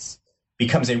States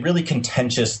becomes a really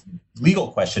contentious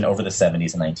legal question over the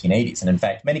 70s and 1980s. And in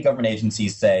fact, many government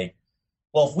agencies say,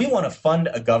 well, if we want to fund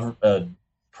a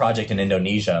project in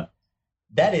Indonesia,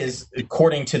 that is,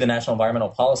 according to the National Environmental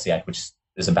Policy Act, which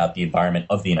is about the environment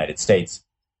of the United States,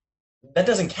 that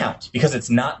doesn't count because it's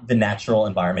not the natural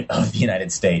environment of the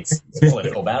United States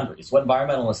political boundaries. What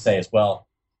environmentalists say is, well,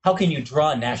 how can you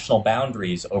draw national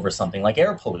boundaries over something like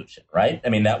air pollution, right? I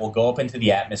mean, that will go up into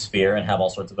the atmosphere and have all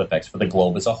sorts of effects for the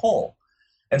globe as a whole.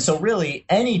 And so really,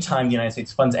 any time the United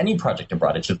States funds any project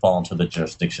abroad, it should fall into the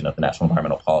jurisdiction of the National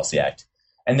Environmental Policy Act.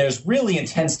 And there's really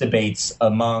intense debates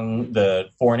among the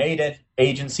foreign aid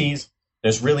agencies.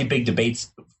 There's really big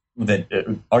debates,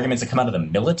 arguments that come out of the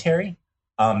military.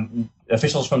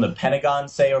 Officials from the Pentagon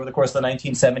say over the course of the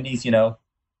 1970s,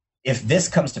 if this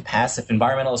comes to pass, if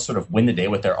environmentalists sort of win the day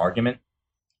with their argument,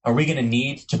 are we going to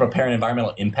need to prepare an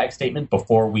environmental impact statement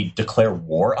before we declare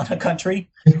war on a country?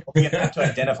 Are we going to have to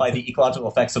identify the ecological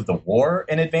effects of the war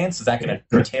in advance? Is that going to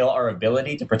curtail our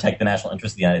ability to protect the national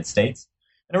interest of the United States?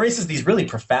 And it raises these really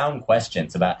profound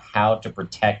questions about how to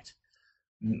protect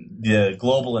the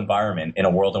global environment in a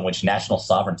world in which national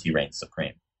sovereignty reigns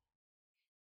supreme.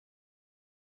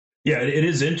 Yeah, it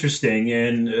is interesting,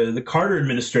 and the Carter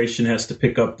administration has to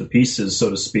pick up the pieces, so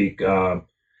to speak.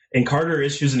 And Carter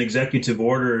issues an executive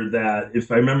order that,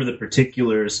 if I remember the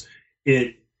particulars,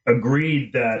 it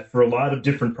agreed that for a lot of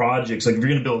different projects, like if you're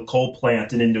going to build a coal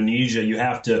plant in Indonesia, you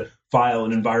have to file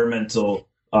an environmental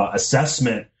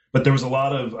assessment. But there was a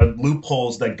lot of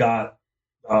loopholes that got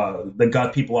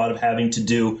people out of having to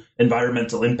do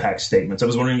environmental impact statements. I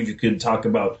was wondering if you could talk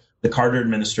about the Carter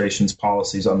administration's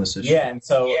policies on this issue. Yeah, and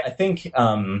so I think,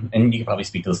 and you can probably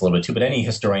speak to this a little bit too, but any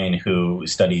historian who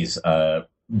studies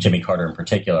Jimmy Carter in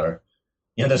particular,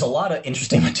 there's a lot of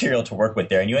interesting material to work with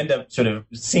there. And you end up sort of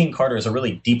seeing Carter as a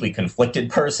really deeply conflicted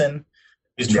person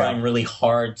who's trying really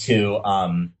hard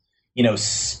to,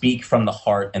 speak from the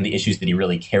heart and the issues that he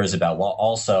really cares about, while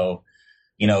also,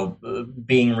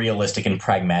 being realistic and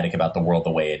pragmatic about the world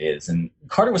the way it is. And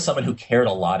Carter was someone who cared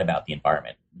a lot about the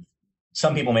environment.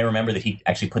 Some people may remember that he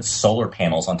actually put solar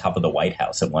panels on top of the White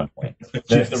House at one point.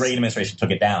 The Reagan administration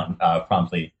took it down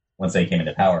promptly once they came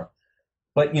into power.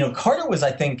 But, Carter was,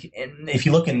 I think, if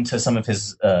you look into some of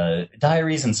his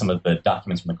diaries and some of the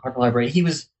documents from the Carter Library, he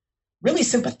was really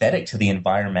sympathetic to the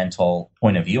environmental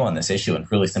point of view on this issue and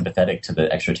really sympathetic to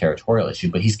the extraterritorial issue.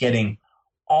 But he's getting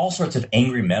all sorts of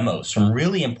angry memos from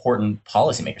really important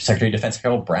policymakers. Secretary of Defense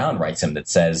Harold Brown writes him that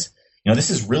says,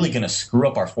 this is really going to screw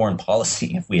up our foreign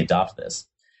policy if we adopt this.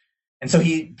 And so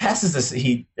he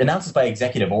announces by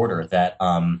executive order that,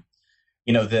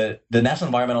 the National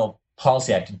Environmental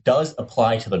Policy Act does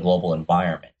apply to the global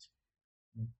environment.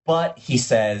 But he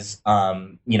says,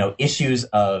 issues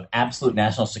of absolute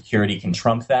national security can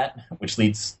trump that, which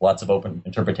leads lots of open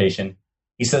interpretation.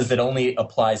 He says that only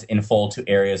applies in full to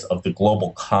areas of the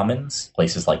global commons,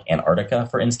 places like Antarctica,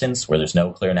 for instance, where there's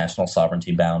no clear national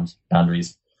sovereignty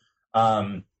boundaries.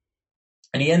 And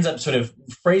he ends up sort of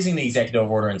phrasing the executive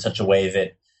order in such a way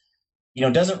that,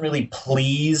 doesn't really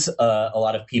please a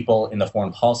lot of people in the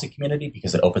foreign policy community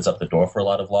because it opens up the door for a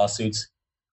lot of lawsuits.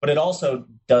 But it also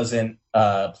doesn't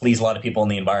please a lot of people in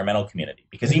the environmental community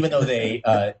because even though they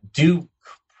do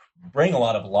bring a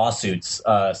lot of lawsuits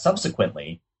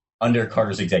subsequently under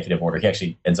Carter's executive order, he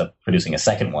actually ends up producing a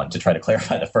second one to try to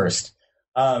clarify the first.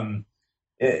 In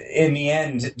the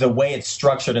end, the way it's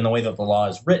structured and the way that the law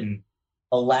is written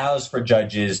allows for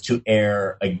judges to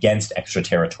err against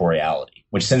extraterritoriality.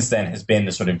 which since then has been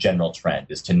the sort of general trend,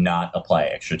 is to not apply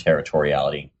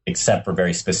extraterritoriality except for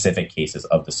very specific cases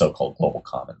of the so-called global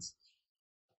commons.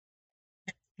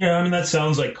 Yeah, I mean, that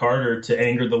sounds like Carter to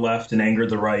anger the left and anger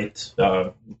the right.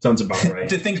 Sounds about right.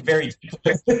 To think very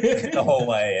deeply the whole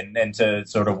way and to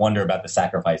sort of wonder about the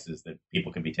sacrifices that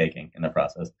people could be taking in the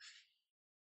process.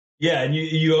 Yeah, and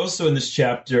you also in this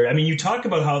chapter, I mean, you talk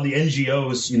about how the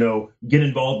NGOs, get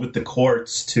involved with the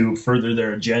courts to further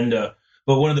their agenda.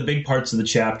 But one of the big parts of the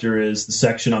chapter is the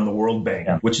section on the World Bank,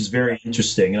 which is very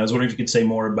interesting. And I was wondering if you could say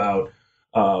more about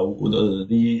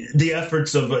the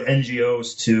efforts of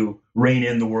NGOs to rein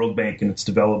in the World Bank and its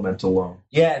developmental loan.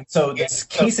 Yeah, and so this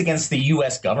case against the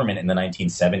U.S. government in the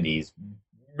 1970s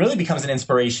really becomes an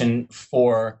inspiration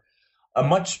for a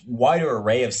much wider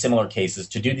array of similar cases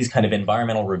to do these kind of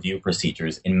environmental review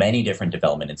procedures in many different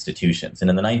development institutions. And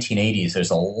in the 1980s,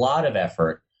 there's a lot of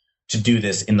effort to do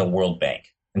this in the World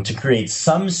Bank and to create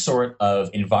some sort of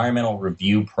environmental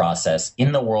review process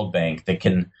in the World Bank that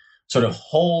can sort of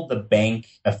hold the bank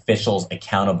officials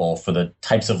accountable for the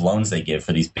types of loans they give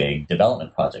for these big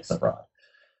development projects abroad.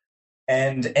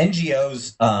 And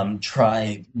NGOs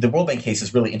the World Bank case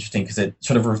is really interesting because it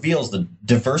sort of reveals the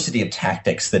diversity of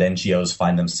tactics that NGOs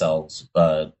find themselves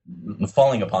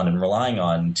falling upon and relying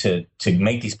on to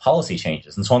make these policy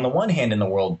changes. And so on the one hand, in the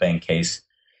World Bank case,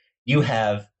 you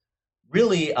have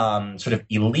really sort of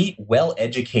elite,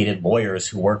 well-educated lawyers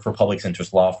who work for public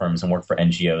interest law firms and work for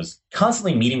NGOs,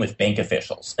 constantly meeting with bank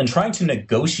officials and trying to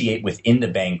negotiate within the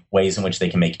bank ways in which they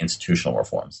can make institutional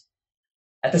reforms.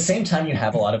 At the same time, you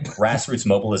have a lot of grassroots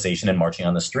mobilization and marching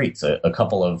on the streets. A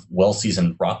couple of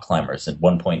well-seasoned rock climbers at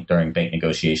one point during bank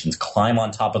negotiations climb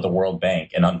on top of the World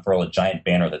Bank and unfurl a giant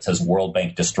banner that says World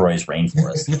Bank destroys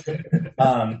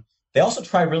rainforest. They also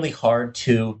try really hard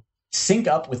to sync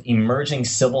up with emerging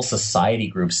civil society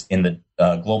groups in the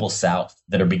global South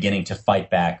that are beginning to fight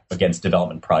back against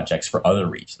development projects for other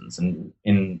regions. And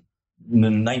in the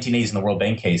 1980s, in the World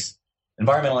Bank case,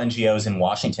 environmental NGOs in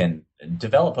Washington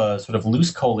develop a sort of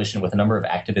loose coalition with a number of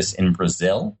activists in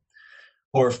Brazil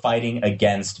who are fighting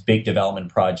against big development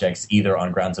projects, either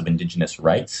on grounds of indigenous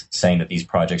rights, saying that these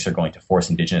projects are going to force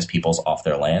indigenous peoples off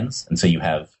their lands. And so you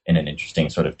have, in an interesting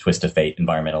sort of twist of fate,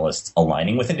 environmentalists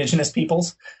aligning with indigenous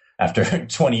peoples after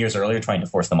 20 years earlier trying to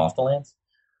force them off the lands.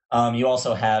 You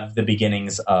also have the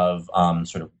beginnings of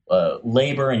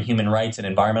labor and human rights and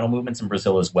environmental movements in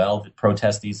Brazil as well that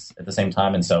protest these at the same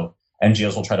time. And so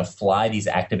NGOs will try to fly these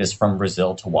activists from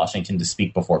Brazil to Washington to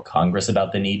speak before Congress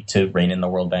about the need to rein in the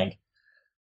World Bank.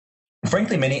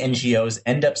 Frankly, many NGOs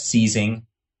end up seizing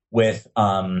with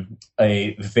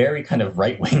a very kind of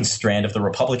right-wing strand of the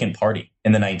Republican Party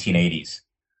in the 1980s,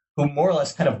 who more or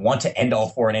less kind of want to end all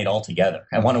foreign aid altogether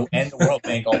and want to end the World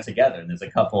Bank altogether. And there's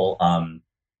a couple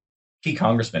key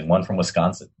congressmen, one from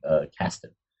Wisconsin,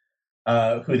 Caston,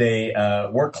 who they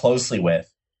work closely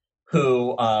with,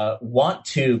 who want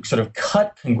to sort of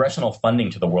cut congressional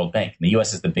funding to the World Bank. And the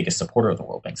U.S. is the biggest supporter of the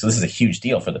World Bank, so this is a huge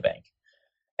deal for the bank.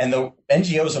 And the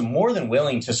NGOs are more than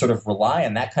willing to sort of rely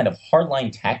on that kind of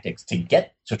hardline tactics to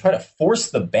try to force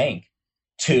the bank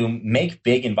to make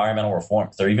big environmental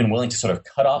reforms. They're even willing to sort of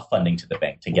cut off funding to the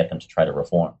bank to get them to try to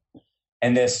reform.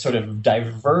 And this sort of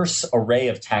diverse array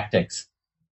of tactics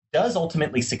does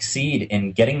ultimately succeed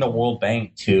in getting the World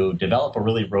Bank to develop a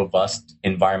really robust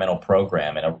environmental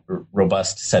program and a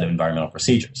robust set of environmental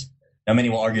procedures. Now, many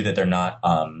will argue that they're not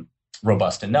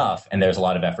robust enough, and there's a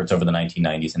lot of efforts over the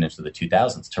 1990s and into the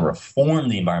 2000s to reform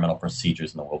the environmental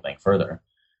procedures in the World Bank further.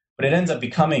 But it ends up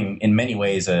becoming, in many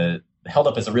ways, held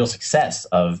up as a real success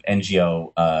of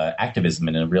NGO activism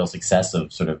and a real success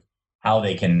of sort of how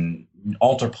they can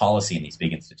alter policy in these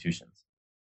big institutions.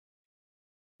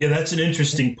 Yeah, that's an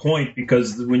interesting point,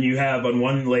 because when you have on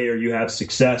one layer, you have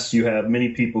success, you have many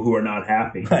people who are not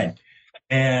happy. Right.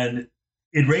 And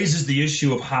it raises the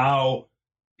issue of how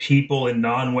people in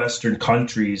non-Western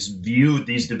countries viewed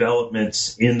these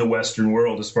developments in the Western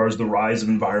world as far as the rise of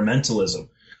environmentalism.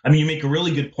 I mean, you make a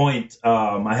really good point.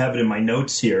 I have it in my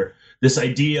notes here. This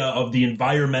idea of the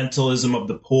environmentalism of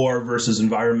the poor versus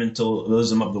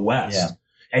environmentalism of the West. Yeah.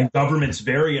 And governments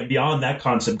beyond that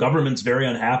concept, governments very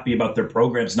unhappy about their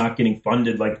programs not getting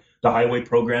funded, like the highway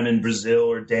program in Brazil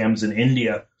or dams in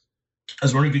India. I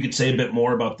was wondering if you could say a bit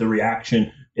more about the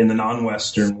reaction in the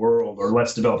non-Western world or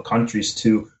less developed countries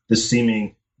to the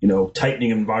seeming,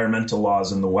 tightening environmental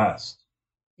laws in the West.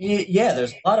 Yeah,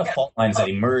 there's a lot of fault lines that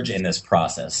emerge in this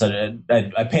process. So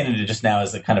I painted it just now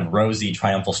as a kind of rosy,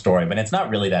 triumphal story, but it's not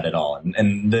really that at all.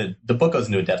 And the book goes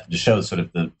into depth to show sort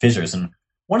of the fissures. And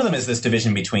one of them is this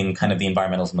division between kind of the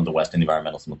environmentalism of the West and the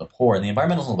environmentalism of the poor. And the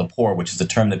environmentalism of the poor, which is a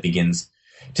term that begins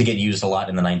to get used a lot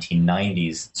in the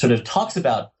 1990s, sort of talks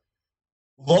about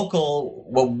local,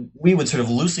 what we would sort of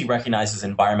loosely recognize as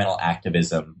environmental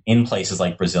activism in places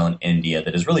like Brazil and India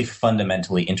that is really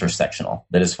fundamentally intersectional,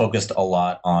 that is focused a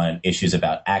lot on issues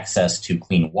about access to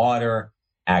clean water,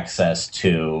 access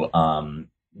to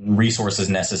resources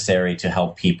necessary to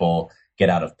help people get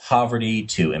out of poverty,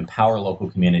 to empower local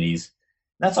communities.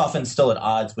 That's often still at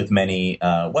odds with many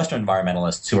Western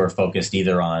environmentalists who are focused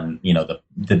either on,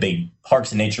 the big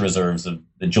parks and nature reserves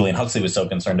that Julian Huxley was so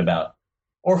concerned about,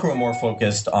 or who are more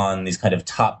focused on these kind of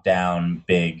top-down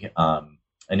big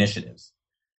initiatives.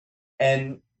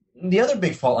 And the other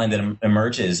big fault line that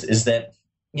emerges is that,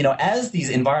 as these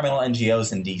environmental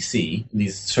NGOs in DC,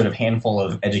 these sort of handful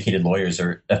of educated lawyers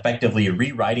are effectively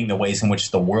rewriting the ways in which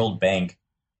the World Bank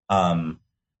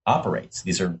operates.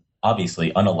 These are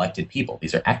obviously unelected people.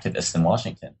 These are activists in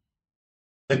Washington.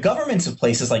 The governments of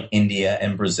places like India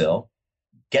and Brazil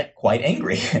get quite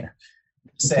angry.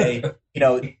 Say,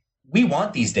 we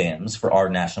want these dams for our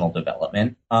national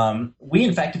development. We,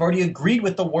 in fact, have already agreed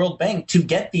with the World Bank to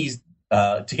get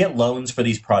loans for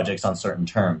these projects on certain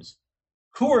terms.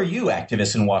 Who are you,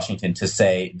 activists in Washington, to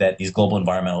say that these global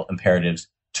environmental imperatives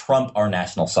trump our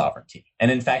national sovereignty?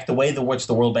 And in fact, the way in which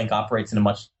the World Bank operates and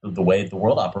much of the way the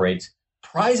world operates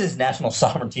prizes national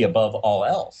sovereignty above all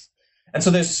else. And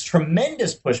so there's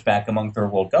tremendous pushback among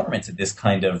third world governments at this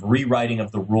kind of rewriting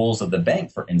of the rules of the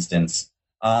bank, for instance,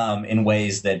 in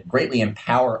ways that greatly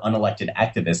empower unelected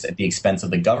activists at the expense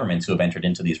of the governments who have entered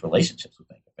into these relationships with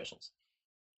bank officials.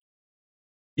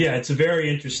 Yeah, it's a very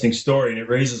interesting story, and it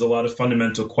raises a lot of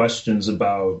fundamental questions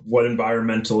about what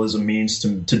environmentalism means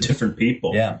to different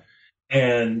people. Yeah.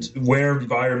 And where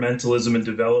environmentalism and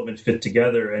development fit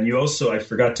together. And you also, I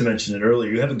forgot to mention it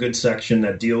earlier, you have a good section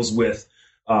that deals with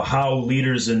how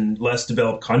leaders in less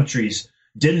developed countries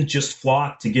didn't just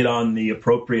flock to get on the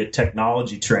appropriate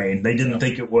technology train. They didn't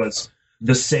think it was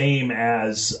the same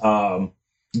as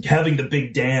having the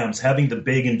big dams, having the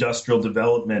big industrial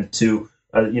development to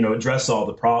address all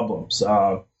the problems.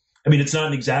 It's not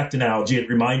an exact analogy. It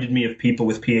reminded me of people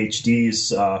with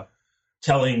PhDs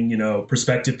telling,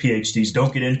 prospective PhDs,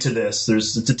 don't get into this.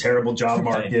 It's a terrible job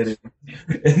market,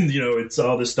 and it's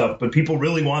all this stuff. But people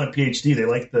really want a PhD. They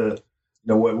like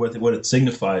what it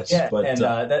signifies. Yeah, but, and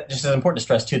that just is important to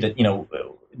stress too that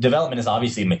development is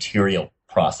obviously a material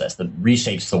process that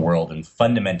reshapes the world in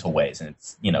fundamental ways, and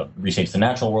it's reshapes the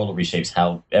natural world, it reshapes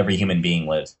how every human being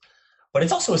lives. But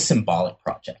it's also a symbolic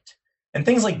project. And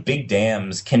things like big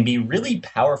dams can be really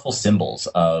powerful symbols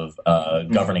of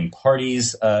governing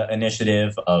parties'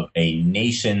 initiative, of a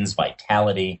nation's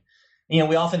vitality. We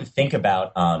often think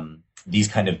about these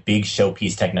kind of big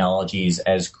showpiece technologies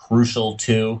as crucial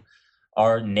to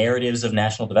our narratives of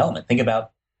national development. Think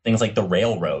about things like the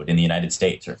railroad in the United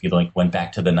States, or if you went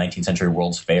back to the 19th century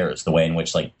World's Fairs, the way in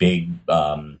which big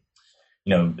the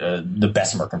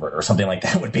Bessemer converter or something like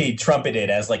that would be trumpeted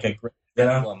as a great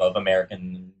emblem of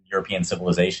American European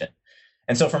civilization.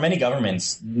 And so for many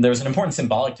governments, there's an important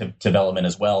symbolic development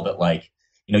as well that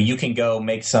you can go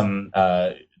make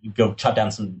go chop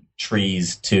down some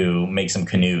trees to make some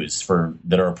canoes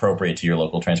that are appropriate to your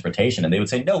local transportation. And they would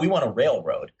say, no, we want a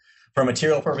railroad for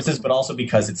material purposes, but also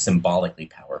because it's symbolically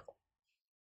powerful.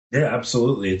 Yeah,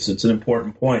 absolutely. It's an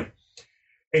important point.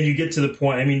 And you get to the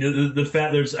point. The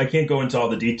fact I can't go into all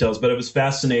the details, but it was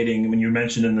fascinating when you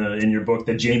mentioned in your book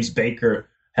that James Baker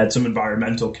had some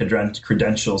environmental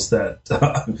credentials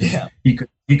that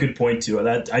he could point to.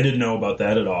 That I didn't know about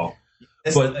that at all.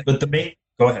 But the main.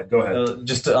 Go ahead.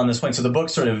 Just on this point, so the book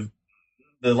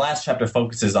the last chapter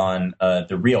focuses on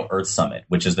the Rio Earth Summit,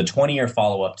 which is the 20-year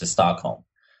follow-up to Stockholm.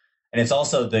 And it's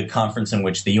also the conference in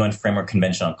which the UN Framework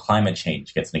Convention on Climate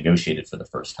Change gets negotiated for the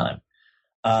first time.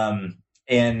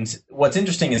 And what's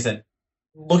interesting is that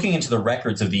looking into the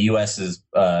records of the U.S.'s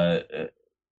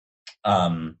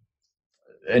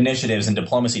initiatives and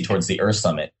diplomacy towards the Earth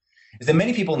Summit is that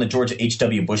many people in the George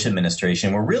H.W. Bush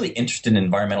administration were really interested in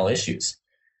environmental issues.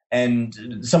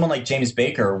 And someone like James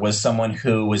Baker was someone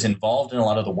who was involved in a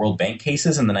lot of the World Bank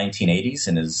cases in the 1980s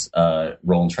in his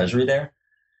role in Treasury there.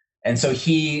 And so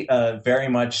he very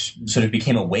much sort of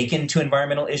became awakened to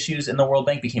environmental issues in the World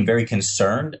Bank, became very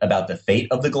concerned about the fate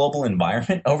of the global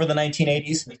environment over the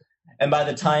 1980s. And by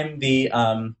the time the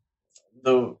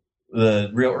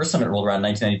Rio Earth Summit rolled around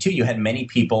in 1992, you had many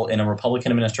people in a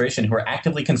Republican administration who were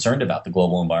actively concerned about the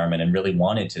global environment and really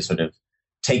wanted to sort of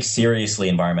take seriously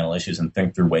environmental issues and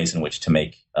think through ways in which to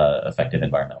make effective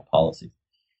environmental policies.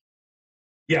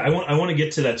 Yeah, I want to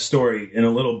get to that story in a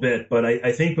little bit, but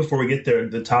I think before we get there,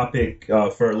 the topic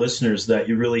for our listeners that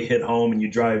you really hit home and you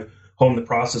drive home the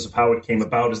process of how it came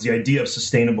about is the idea of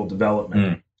sustainable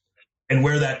development. and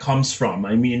where that comes from.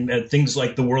 I mean, things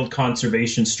like the World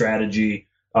Conservation Strategy,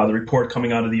 the report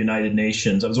coming out of the United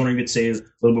Nations. I was wondering if you could say a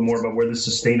little bit more about where the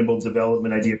sustainable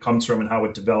development idea comes from and how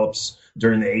it develops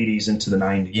during the 80s into the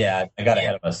 90s. Yeah, I got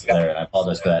ahead of us there, and I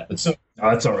apologize for that. But so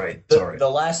that's all right. The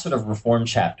last sort of reform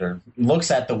chapter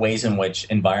looks at the ways in which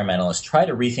environmentalists try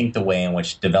to rethink the way in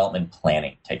which development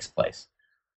planning takes place.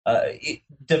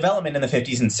 Development in the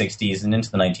 50s and 60s and into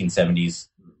the 1970s,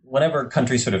 whenever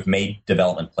countries sort of made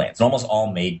development plans, and almost all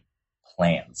made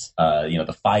plans,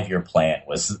 the 5-year plan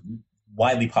was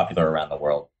widely popular around the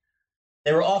world.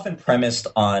 They were often premised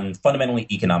on fundamentally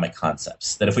economic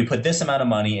concepts, that if we put this amount of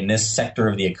money in this sector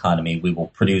of the economy, we will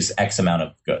produce X amount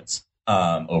of goods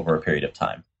over a period of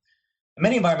time. And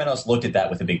many environmentalists looked at that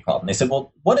with a big problem. They said,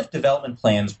 well, what if development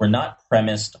plans were not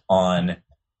premised on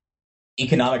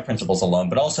economic principles alone,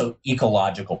 but also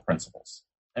ecological principles?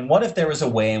 And what if there was a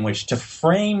way in which to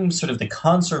frame sort of the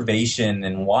conservation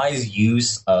and wise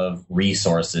use of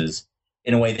resources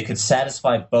in a way that could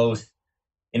satisfy both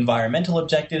environmental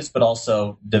objectives, but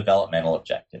also developmental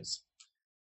objectives?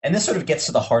 And this sort of gets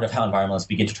to the heart of how environmentalists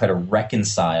begin to try to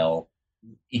reconcile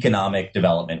economic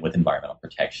development with environmental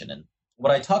protection. And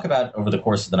what I talk about over the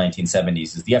course of the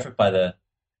 1970s is the effort by the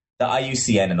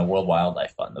IUCN and the World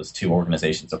Wildlife Fund, those two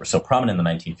organizations that were so prominent in the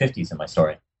 1950s in my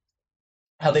story,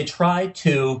 how they try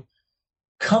to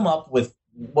come up with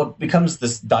what becomes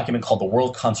this document called the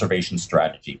World Conservation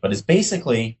Strategy, but is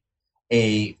basically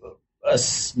a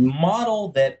model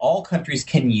that all countries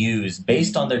can use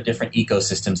based on their different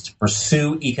ecosystems to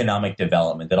pursue economic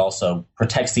development that also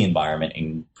protects the environment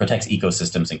and protects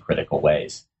ecosystems in critical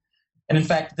ways. And in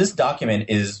fact, this document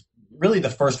is really the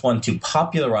first one to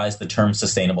popularize the term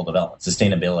sustainable development,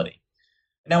 sustainability.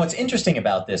 Now, what's interesting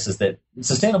about this is that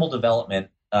sustainable development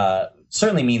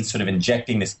certainly means sort of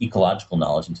injecting this ecological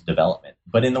knowledge into development.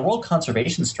 But in the World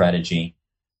Conservation Strategy,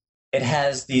 it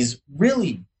has these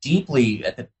really deeply,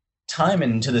 at the time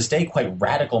and to this day, quite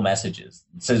radical messages.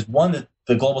 It says, one, that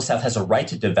the Global South has a right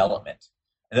to development,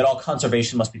 and that all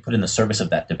conservation must be put in the service of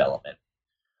that development.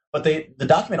 But the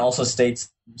document also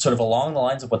states, sort of along the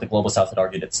lines of what the Global South had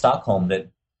argued at Stockholm, that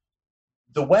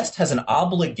the West has an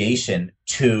obligation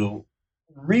to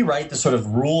rewrite the sort of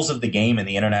rules of the game in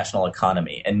the international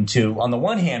economy, and to, on the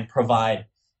one hand, provide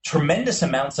tremendous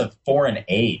amounts of foreign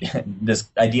aid, this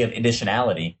idea of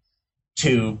additionality,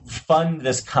 to fund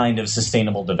this kind of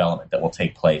sustainable development that will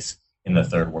take place in the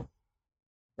third world.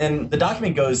 And the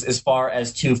document goes as far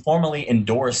as to formally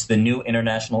endorse the new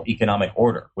international economic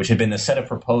order, which had been the set of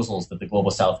proposals that the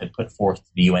Global South had put forth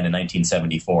to the UN in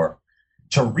 1974,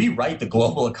 to rewrite the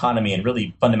global economy in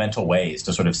really fundamental ways,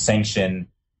 to sort of sanction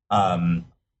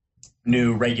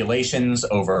new regulations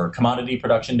over commodity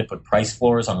production, to put price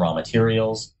floors on raw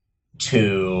materials,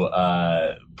 to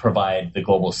provide the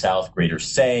Global South greater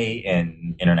say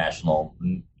in international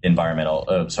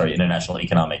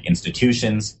economic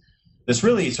institutions. This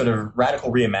really sort of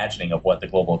radical reimagining of what the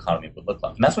global economy would look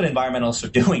like. And that's what environmentalists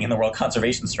are doing in the World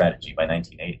Conservation Strategy by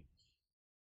 1980.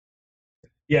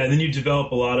 Yeah, and then you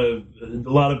develop a lot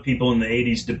of people in the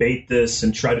 80s debate this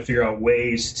and try to figure out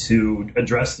ways to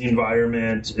address the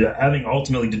environment, having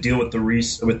ultimately to deal with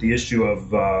the issue of,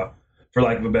 for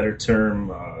lack of a better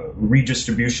term,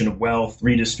 redistribution of wealth,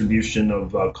 redistribution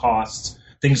of costs,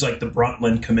 things like the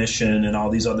Brundtland Commission and all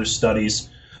these other studies.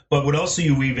 But what else do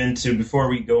you weave into, before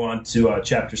we go on to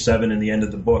Chapter 7 and the end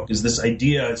of the book, is this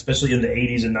idea, especially in the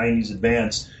 80s and 90s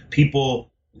advance, people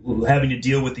having to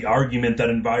deal with the argument that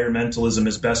environmentalism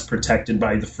is best protected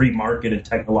by the free market and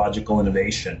technological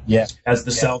innovation as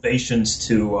the salvations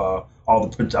to all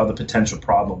the potential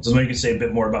problems. So maybe you can say a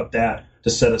bit more about that to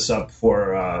set us up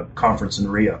for conference in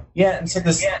Rio. Yeah, and so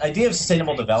this idea of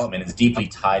sustainable development is deeply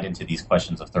tied into these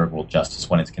questions of third world justice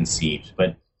when it's conceived.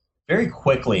 But very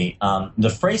quickly, the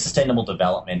phrase sustainable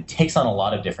development takes on a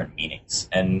lot of different meanings.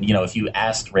 And, if you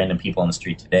asked random people on the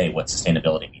street today what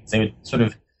sustainability means, they would sort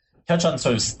of touch on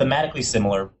sort of thematically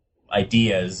similar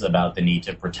ideas about the need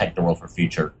to protect the world for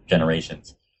future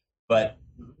generations. But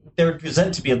they would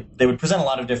present a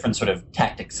lot of different sort of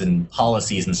tactics and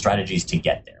policies and strategies to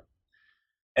get there.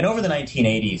 And over the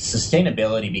 1980s,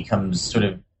 sustainability becomes sort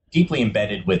of deeply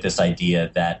embedded with this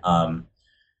idea that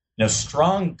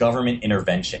strong government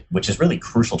intervention, which is really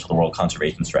crucial to the World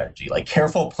Conservation Strategy, like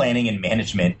careful planning and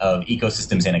management of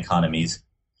ecosystems and economies,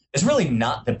 is really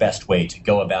not the best way to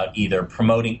go about either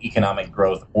promoting economic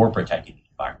growth or protecting the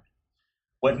environment.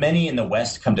 What many in the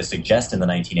West come to suggest in the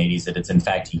 1980s is that it's in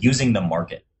fact using the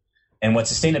market. And what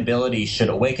sustainability should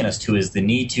awaken us to is the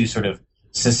need to sort of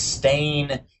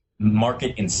sustain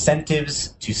market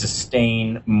incentives, to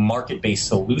sustain market-based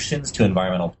solutions to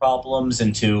environmental problems,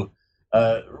 and to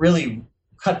really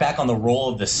cut back on the role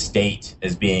of the state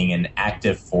as being an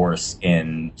active force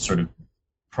in sort of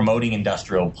promoting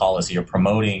industrial policy or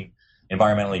promoting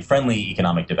environmentally friendly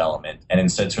economic development, and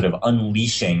instead sort of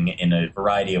unleashing in a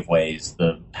variety of ways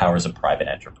the powers of private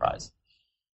enterprise.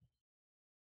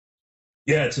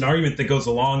 Yeah, it's an argument that goes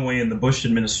a long way in the Bush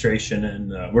administration,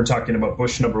 and we're talking about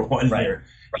Bush number one here.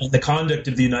 Right. The conduct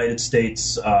of the United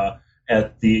States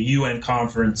at the UN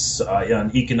conference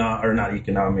on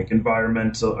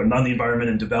environmental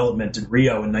and development in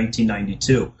Rio in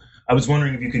 1992. I was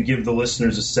wondering if you could give the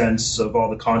listeners a sense of all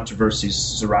the controversies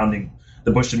surrounding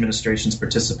the Bush administration's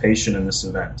participation in this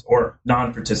event, or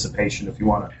non-participation, if you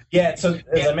want to. Yeah, so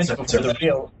as I mentioned before, the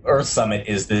Real Earth Summit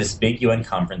is this big UN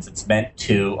conference. It's meant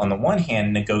to, on the one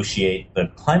hand, negotiate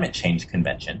the Climate Change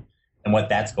Convention and what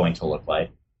that's going to look like,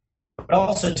 but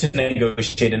also to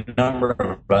negotiate a number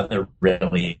of other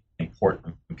really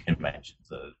important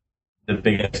conventions, the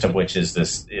biggest of which is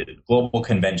this global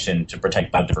convention to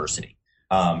protect biodiversity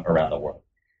around the world.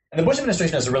 And the Bush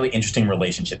administration has a really interesting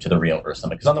relationship to the Real Earth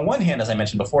Summit, because on the one hand, as I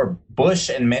mentioned before, Bush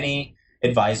and many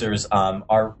advisors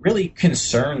are really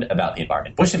concerned about the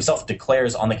environment. Bush himself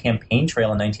declares on the campaign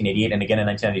trail in 1988 and again in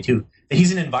 1992 that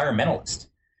he's an environmentalist.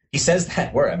 He says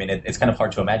that word. I mean, it's kind of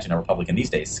hard to imagine a Republican these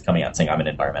days coming out saying, I'm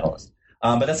an environmentalist.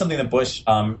 But that's something that Bush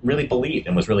really believed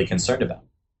and was really concerned about.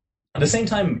 At the same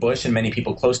time, Bush and many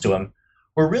people close to him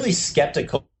were really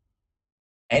skeptical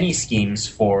any schemes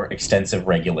for extensive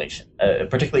regulation,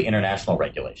 particularly international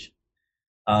regulation.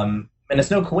 And it's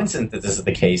no coincidence that this is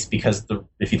the case, because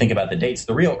if you think about the dates,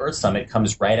 the Real Earth Summit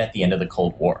comes right at the end of the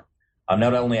Cold War.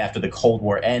 Not only after the Cold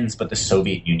War ends, but the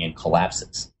Soviet Union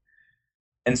collapses.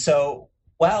 And so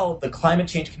while the Climate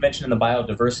Change Convention and the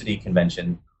Biodiversity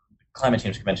Convention, Climate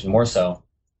Change Convention more so,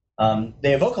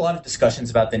 they evoke a lot of discussions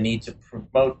about the need to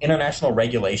promote international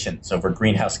regulations over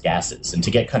greenhouse gases and to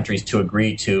get countries to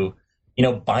agree to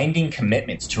binding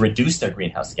commitments to reduce their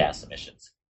greenhouse gas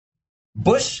emissions.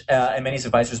 Bush and many of his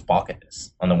advisors balk at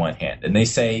this on the one hand, and they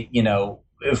say,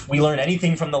 if we learn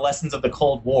anything from the lessons of the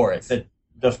Cold War, it's that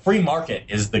the free market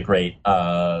is the great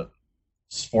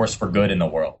force for good in the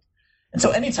world. And so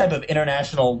any type of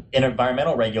international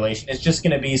environmental regulation is just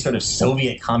going to be sort of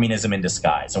Soviet communism in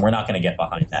disguise, and we're not going to get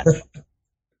behind that.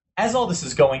 As all this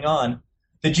is going on,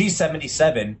 the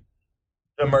G77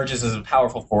 emerges as a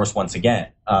powerful force once again.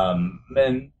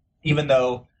 And even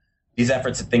though these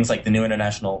efforts at things like the new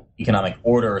international economic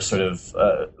order sort of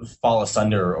fall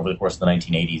asunder over the course of the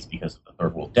 1980s because of the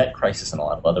third world debt crisis and a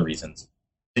lot of other reasons,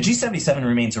 the G77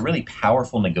 remains a really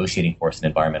powerful negotiating force in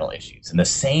environmental issues. And the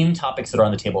same topics that are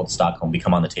on the table at Stockholm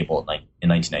become on the table in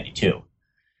 1992.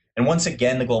 And once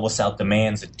again, the Global South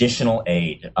demands additional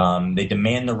aid. They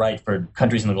demand the right for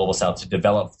countries in the Global South to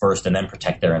develop first and then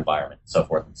protect their environment, and so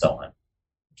forth and so on.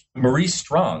 Maurice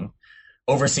Strong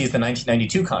oversees the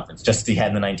 1992 conference, just as he had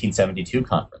in the 1972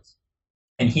 conference.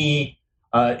 And he,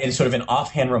 in sort of an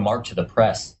offhand remark to the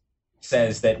press,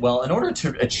 says that, well, in order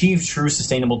to achieve true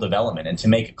sustainable development and to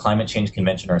make a climate change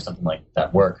convention or something like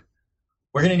that work,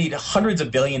 we're going to need hundreds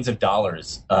of billions of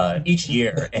dollars each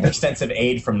year in extensive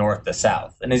aid from north to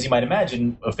south. And as you might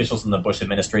imagine, officials in the Bush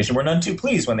administration were none too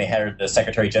pleased when they heard the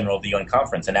Secretary General of the UN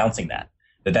conference announcing that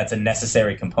that's a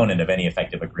necessary component of any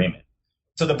effective agreement.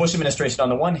 So the Bush administration, on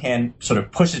the one hand, sort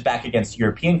of pushes back against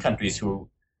European countries who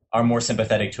are more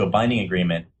sympathetic to a binding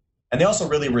agreement. And they also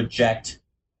really reject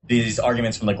these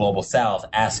arguments from the Global South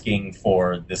asking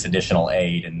for this additional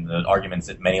aid, and the arguments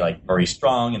that many like Maurice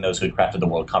Strong and those who had crafted the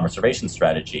World Conservation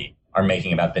Strategy are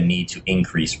making about the need to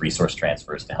increase resource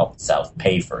transfers to help the South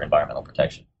pay for environmental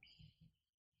protection.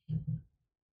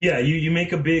 Yeah, you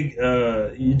make a big,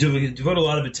 you devote a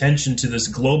lot of attention to this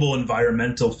global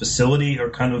environmental facility, or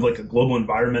kind of like a global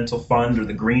environmental fund or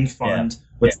the Green Fund,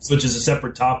 which is a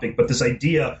separate topic. But this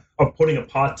idea of putting a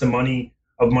pot of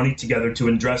money together to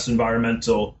address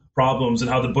environmental problems, and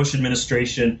how the Bush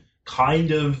administration kind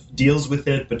of deals with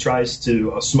it, but tries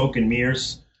to smoke and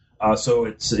mirrors. So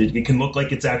it can look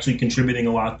like it's actually contributing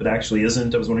a lot, but actually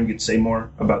isn't. I was wondering if you could say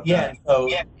more about that.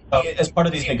 As part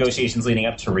of these negotiations leading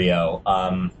up to Rio,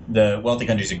 the wealthy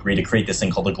countries agreed to create this thing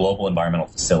called the Global Environmental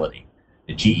Facility,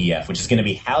 the GEF, which is going to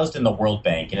be housed in the World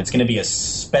Bank, and it's going to be a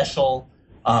special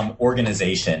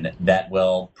organization that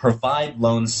will provide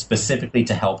loans specifically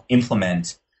to help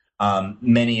implement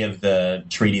many of the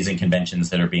treaties and conventions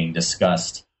that are being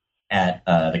discussed at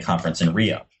the conference in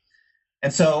Rio.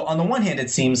 And so on the one hand,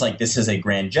 it seems like this is a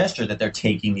grand gesture that they're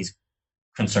taking these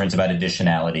concerns about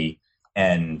additionality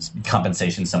and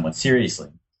compensation somewhat seriously.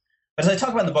 But as I talk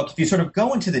about in the book, if you sort of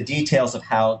go into the details of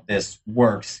how this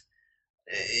works,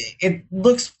 it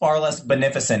looks far less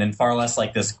beneficent and far less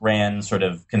like this grand sort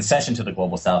of concession to the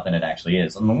Global South than it actually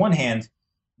is. On the one hand,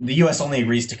 the U.S. only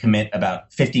agrees to commit about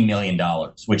 $50 million,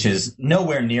 which is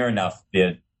nowhere near enough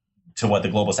to what the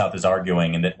Global South is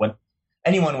arguing, and that what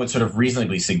anyone would sort of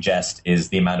reasonably suggest is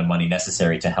the amount of money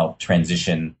necessary to help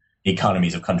transition the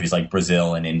economies of countries like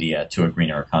Brazil and India to a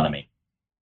greener economy.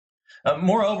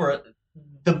 Moreover,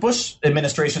 the Bush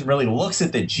administration really looks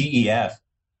at the GEF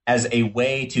as a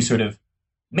way to sort of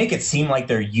make it seem like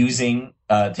they're taking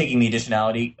the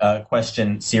additionality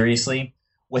question seriously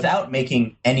without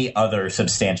making any other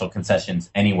substantial concessions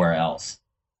anywhere else.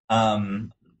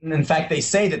 In fact, they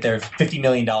say that their $50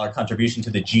 million contribution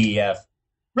to the GEF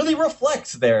really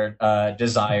reflects their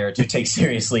desire to take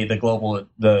seriously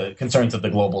the concerns of the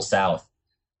Global South.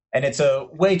 And it's a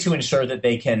way to ensure that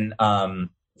they can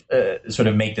sort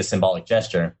of make this symbolic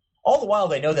gesture. All the while,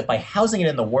 they know that by housing it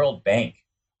in the World Bank,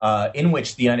 in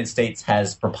which the United States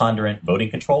has preponderant voting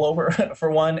control over, for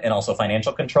one, and also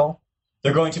financial control,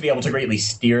 they're going to be able to greatly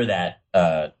steer that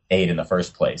aid in the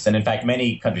first place. And in fact,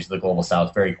 many countries of the Global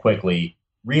South very quickly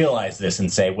realize this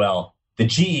and say, well, the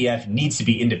GEF needs to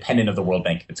be independent of the World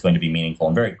Bank if it's going to be meaningful.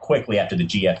 And very quickly after the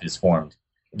GEF is formed,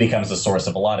 it becomes the source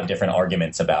of a lot of different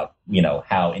arguments about,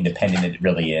 how independent it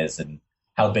really is and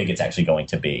how big it's actually going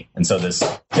to be. And so this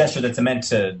gesture that's meant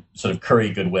to sort of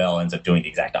curry goodwill ends up doing the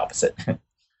exact opposite.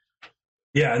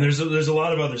 Yeah, and there's a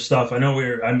lot of other stuff. I know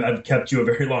I've kept you a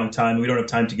very long time. We don't have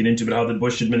time to get into, but how the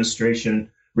Bush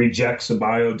administration rejects a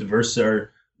biodiversity,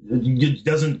 or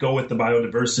doesn't go with the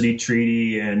biodiversity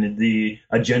treaty, and the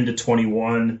Agenda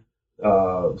 21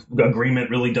 agreement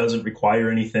really doesn't require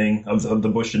anything of the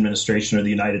Bush administration or the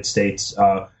United States.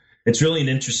 It's really an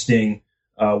interesting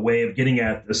way of getting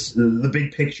at the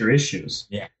big picture issues.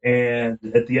 Yeah. And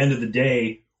at the end of the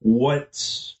day, what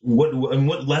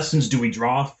lessons do we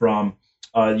draw from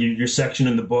your section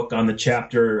in the book on the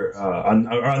chapter on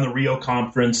the Rio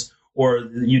conference, or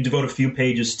you devote a few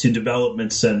pages to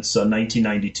development since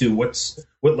 1992.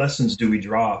 What lessons do we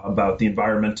draw about the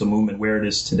environmental movement where it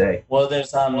is today? Well,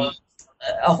 there's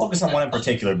I'll focus on one in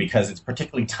particular because it's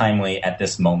particularly timely at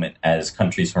this moment as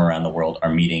countries from around the world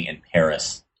are meeting in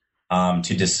Paris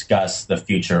to discuss the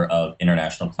future of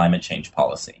international climate change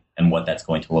policy and what that's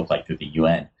going to look like through the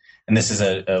UN. And this is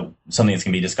something that's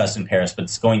going to be discussed in Paris, but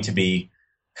it's going to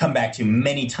come back to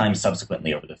many times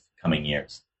subsequently over the coming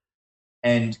years.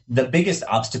 And the biggest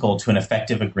obstacle to an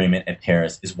effective agreement at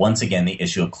Paris is once again the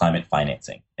issue of climate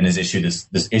financing, and this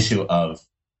issue of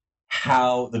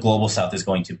how the Global South is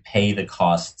going to pay the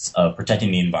costs of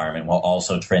protecting the environment while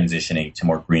also transitioning to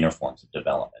more greener forms of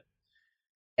development.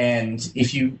 And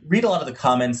if you read a lot of the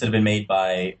comments that have been made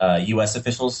by U.S.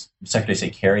 officials, Secretary of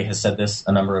State Kerry has said this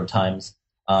a number of times,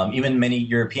 even many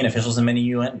European officials and many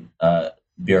UN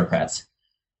bureaucrats,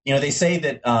 they say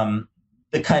that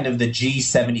the kind of the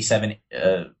G77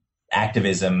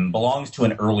 activism belongs to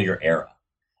an earlier era.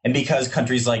 And because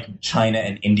countries like China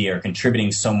and India are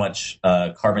contributing so much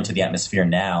carbon to the atmosphere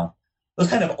now, those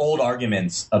kind of old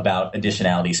arguments about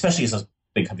additionality, especially as those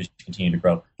big countries continue to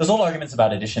grow, those old arguments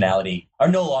about additionality are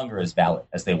no longer as valid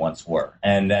as they once were.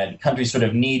 And that countries sort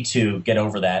of need to get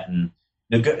over that. And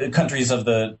the countries of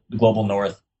the global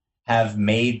north have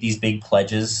made these big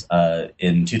pledges.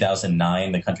 In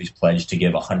 2009, the countries pledged to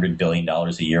give $100 billion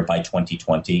a year by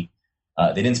 2020.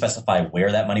 They didn't specify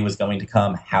where that money was going to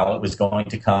come, how it was going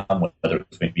to come, whether it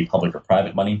was going to be public or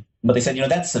private money. But they said,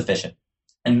 that's sufficient.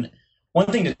 And one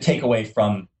thing to take away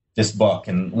from this book,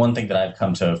 and one thing that I've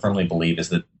come to firmly believe, is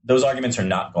that those arguments are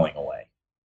not going away.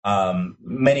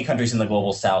 Many countries in the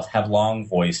Global South have long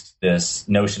voiced this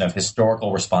notion of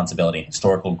historical responsibility and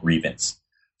historical grievance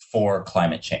for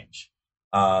climate change.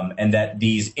 And that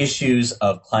these issues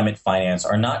of climate finance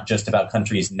are not just about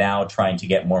countries now trying to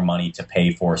get more money to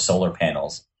pay for solar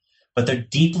panels, but they're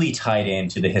deeply tied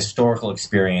into the historical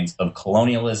experience of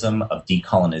colonialism, of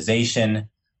decolonization,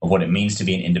 of what it means to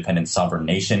be an independent sovereign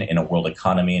nation in a world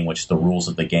economy in which the rules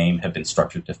of the game have been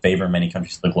structured to favor many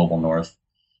countries of the global north.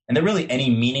 And that really any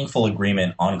meaningful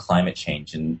agreement on climate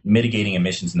change and mitigating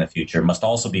emissions in the future must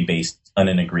also be based on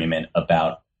an agreement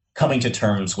about coming to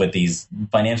terms with these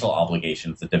financial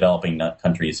obligations that developing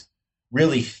countries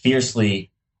really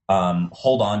fiercely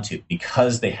hold on to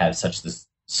because they have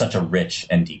such a rich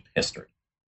and deep history.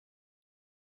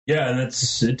 Yeah, and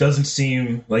it doesn't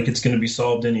seem like it's going to be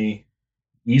solved any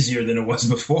easier than it was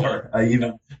before.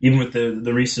 Even with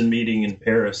the recent meeting in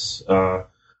Paris,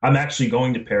 I'm actually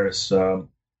going to Paris on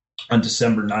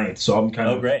December 9th, so I'm kind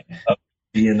of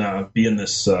be in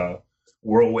this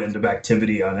whirlwind of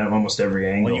activity on almost every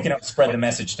angle. Well, you can help spread the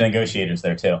message to negotiators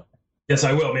there too. Yes,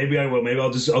 I will. Maybe I will. Maybe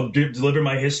I'll deliver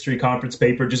my history conference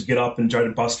paper, just get up and try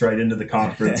to bust right into the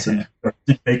conference and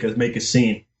make a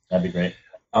scene. That'd be great.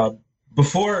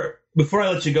 Before Before I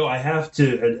let you go, I have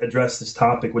to address this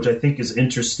topic, which I think is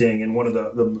interesting. And one of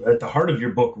at the heart of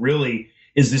your book really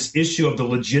is this issue of the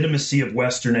legitimacy of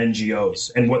Western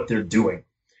NGOs and what they're doing.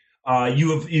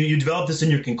 You developed this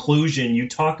in your conclusion. You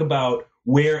talk about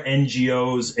where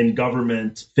NGOs and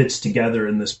government fits together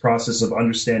in this process of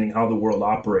understanding how the world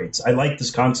operates. I like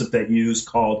this concept that you use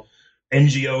called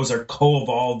NGOs are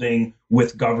co-evolving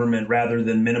with government rather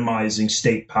than minimizing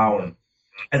state power,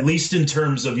 at least in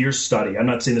terms of your study. I'm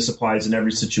not saying this applies in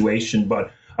every situation,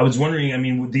 but I was wondering, I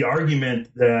mean, with the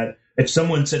argument that if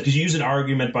someone said, because you use an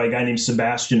argument by a guy named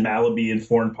Sebastian Mallaby in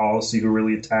Foreign Policy who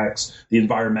really attacks the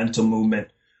environmental movement.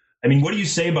 I mean, what do you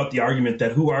say about the argument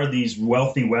that who are these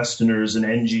wealthy Westerners and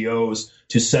NGOs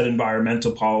to set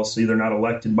environmental policy? They're not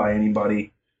elected by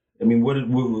anybody. I mean,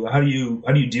 how do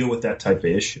you deal with that type of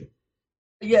issue?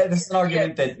 Yeah, this is an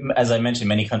argument that, as I mentioned,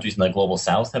 many countries in the global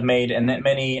south have made, and that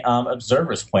many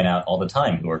observers point out all the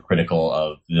time who are critical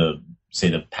of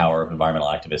the power of environmental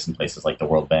activists in places like the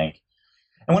World Bank.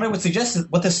 And what I would suggest is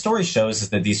what this story shows is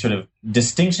that these sort of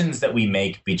distinctions that we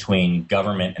make between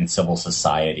government and civil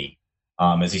society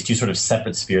as these two sort of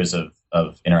separate spheres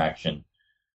of interaction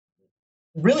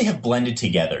really have blended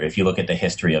together if you look at the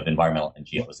history of environmental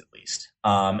NGOs, at least.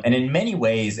 And in many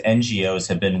ways, NGOs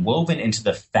have been woven into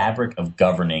the fabric of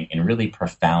governing in really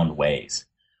profound ways.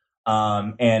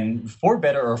 And for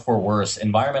better or for worse,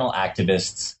 environmental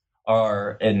activists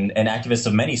and activists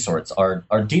of many sorts are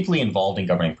deeply involved in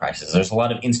governing practices. There's a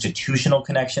lot of institutional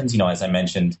connections. You know, as I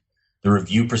mentioned, the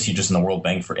review procedures in the World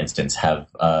Bank, for instance, have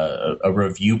a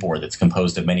review board that's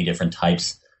composed of many different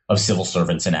types of civil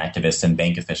servants and activists and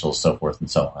bank officials, so forth and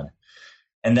so on.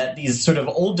 And that these sort of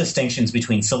old distinctions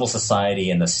between civil society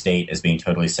and the state as being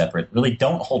totally separate really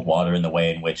don't hold water in the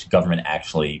way in which government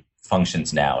actually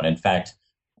functions now. And in fact,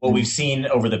 what we've seen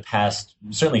over the past,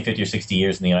 certainly 50 or 60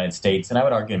 years in the United States, and I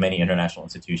would argue in many international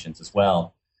institutions as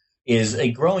well, is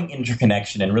a growing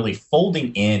interconnection and really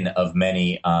folding in of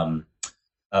many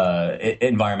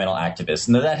environmental activists.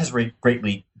 And that has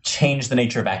greatly changed the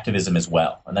nature of activism as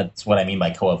well. And that's what I mean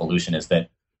by coevolution, is that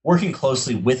working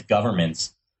closely with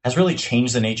governments has really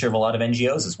changed the nature of a lot of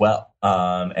NGOs as well,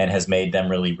 and has made them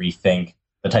really rethink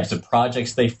the types of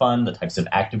projects they fund, the types of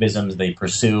activisms they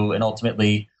pursue, and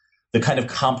ultimately the kind of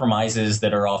compromises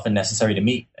that are often necessary to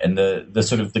meet. And the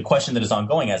sort of the question that is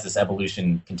ongoing as this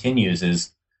evolution continues is,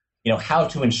 you know, how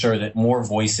to ensure that more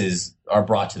voices are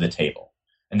brought to the table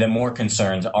and that more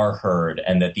concerns are heard,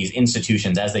 and that these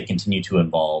institutions, as they continue to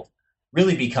evolve,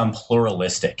 really become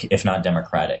pluralistic, if not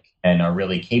democratic, and are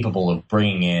really capable of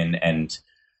bringing in and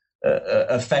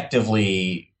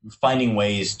effectively finding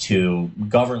ways to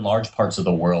govern large parts of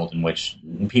the world in which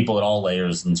people at all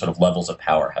layers and sort of levels of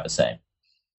power have a say.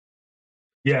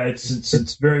 Yeah,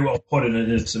 it's very well put, and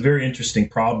it's a very interesting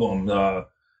problem,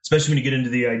 especially when you get into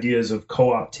the ideas of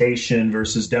co-optation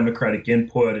versus democratic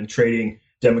input, and trading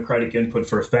democratic input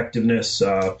for effectiveness.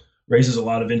 Raises a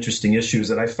lot of interesting issues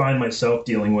that I find myself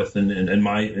dealing with in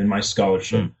my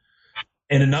scholarship.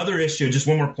 And another issue, just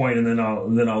one more point, and then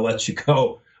I'll let you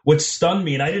go. What stunned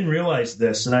me, and I didn't realize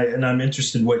this, and I'm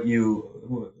interested what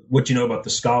you know about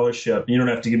the scholarship. You don't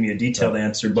have to give me a detailed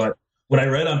answer, but when I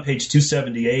read on page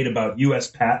 278 about U.S.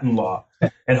 patent law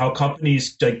and how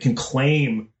companies can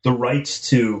claim the rights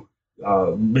to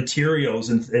materials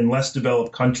in less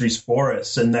developed countries'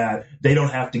 forests, and that they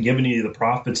don't have to give any of the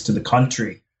profits to the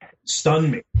country, stunned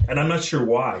me. And I'm not sure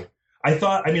why. I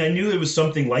knew it was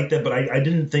something like that, but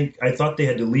I thought they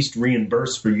had to at least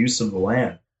reimburse for use of the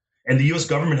land. And the U.S.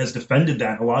 government has defended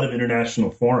that in a lot of international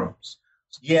forums.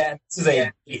 Yeah, this is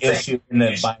an issue in the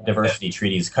biodiversity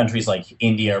treaties. Countries like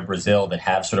India or Brazil that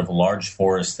have sort of large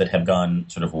forests that have gone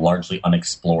sort of largely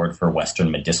unexplored for Western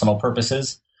medicinal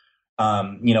purposes. A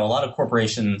lot of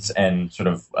corporations and sort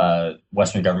of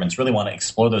Western governments really want to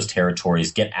explore those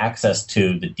territories, get access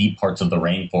to the deep parts of the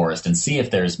rainforest, and see if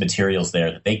there's materials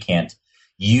there that they can't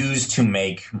use to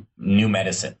make new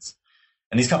medicines.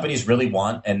 And these companies really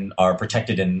want and are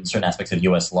protected in certain aspects of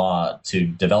U.S. law to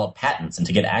develop patents and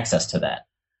to get access to that.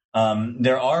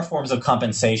 There are forms of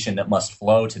compensation that must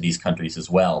flow to these countries as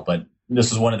well. But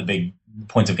this was one of the big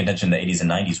points of contention in the 80s and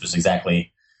 90s, was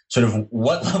exactly sort of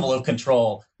what level of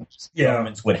control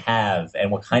governments would have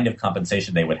and what kind of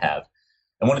compensation they would have.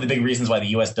 And one of the big reasons why the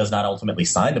U.S. does not ultimately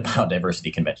sign the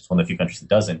Biodiversity Convention, one of the few countries that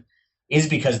doesn't, is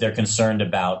because they're concerned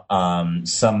about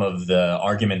some of the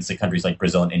arguments that countries like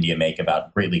Brazil and India make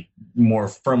about greatly more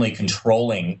firmly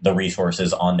controlling the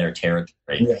resources on their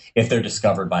territory if they're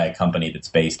discovered by a company that's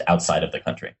based outside of the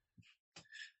country.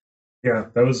 Yeah,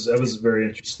 that was very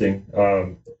interesting,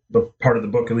 but part of the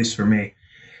book, at least for me.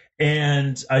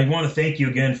 And I want to thank you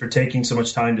again for taking so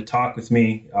much time to talk with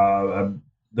me.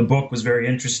 The book was very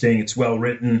interesting. It's well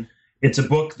written. It's a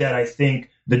book that I think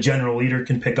the general leader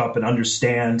can pick up and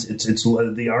understand. It's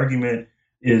the argument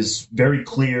is very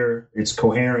clear. It's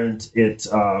coherent. It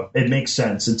makes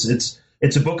sense.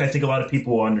 It's a book I think a lot of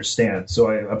people will understand. So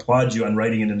I applaud you on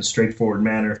writing it in a straightforward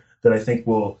manner that I think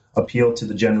will appeal to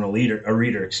the general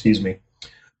reader. Excuse me.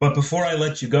 But before I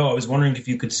let you go, I was wondering if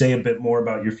you could say a bit more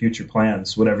about your future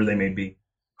plans, whatever they may be.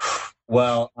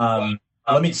 Well,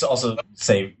 let me just also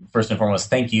say, first and foremost,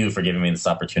 thank you for giving me this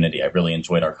opportunity. I really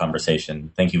enjoyed our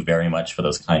conversation. Thank you very much for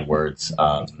those kind words.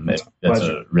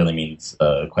 It really means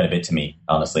quite a bit to me,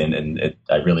 honestly. And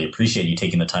I really appreciate you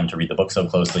taking the time to read the book so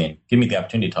closely and give me the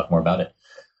opportunity to talk more about it.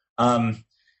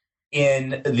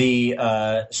 In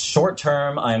the short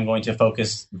term, I'm going to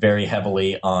focus very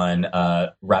heavily on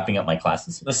wrapping up my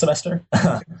classes this semester.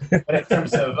 But in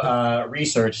terms of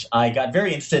research, I got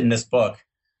very interested in this book,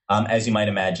 as you might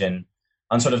imagine,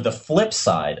 on sort of the flip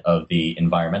side of the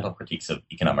environmental critiques of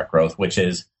economic growth, which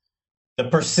is the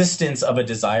persistence of a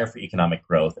desire for economic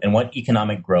growth and what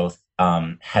economic growth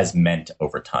has meant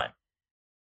over time.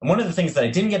 And one of the things that I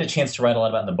didn't get a chance to write a lot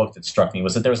about in the book that struck me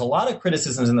was that there was a lot of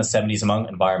criticisms in the 70s among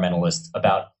environmentalists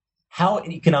about how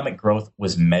economic growth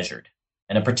was measured,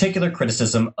 and a particular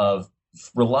criticism of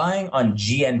relying on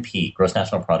GNP, gross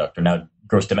national product, or now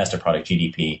gross domestic product,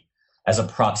 GDP, as a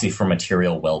proxy for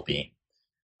material well-being.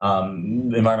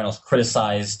 Environmentalists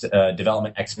criticized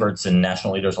development experts and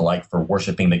national leaders alike for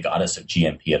worshiping the goddess of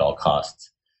GNP at all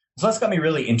costs. So that's got me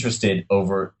really interested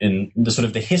over in the sort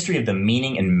of the history of the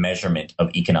meaning and measurement of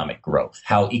economic growth,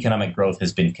 how economic growth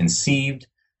has been conceived,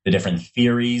 the different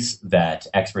theories that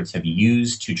experts have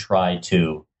used to try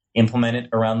to implement it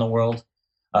around the world,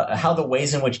 how the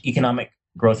ways in which economic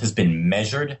growth has been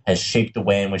measured has shaped the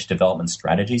way in which development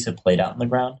strategies have played out on the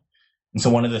ground. And so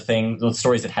one of the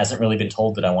stories that hasn't really been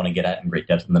told that I want to get at in great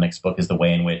depth in the next book is the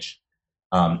way in which,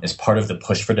 as part of the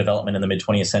push for development in the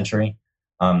mid-20th century,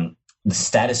 the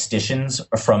statisticians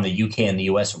from the UK and the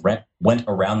US went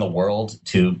around the world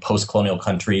to post-colonial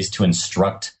countries to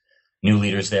instruct new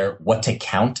leaders there what to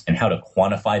count and how to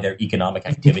quantify their economic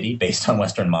activity based on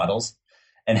Western models,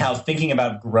 and how thinking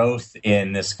about growth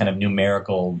in this kind of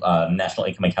numerical national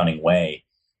income accounting way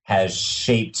has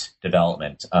shaped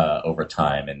development over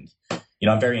time. And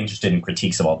I'm very interested in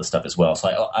critiques of all this stuff as well.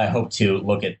 So I hope to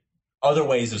look at other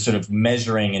ways of sort of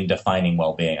measuring and defining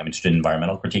well-being. I'm interested in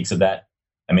environmental critiques of that.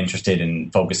 I'm interested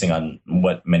in focusing on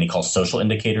what many call social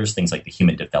indicators, things like the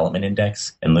Human Development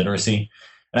Index and literacy.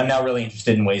 And I'm now really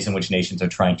interested in ways in which nations are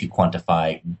trying to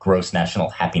quantify gross national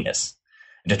happiness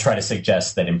and to try to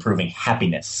suggest that improving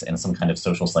happiness in some kind of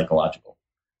social psychological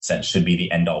sense should be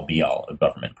the end-all be-all of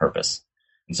government purpose.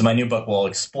 And so my new book will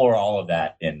explore all of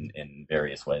that in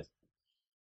various ways.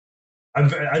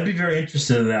 I'd be very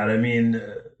interested in that. I mean,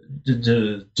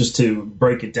 just to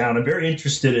break it down, I'm very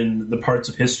interested in the parts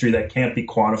of history that can't be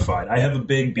quantified. I have a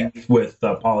big beef with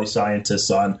poli-scientists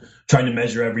on trying to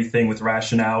measure everything with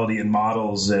rationality and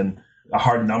models and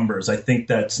hard numbers. I think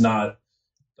that's not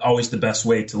always the best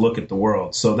way to look at the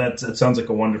world. So it sounds like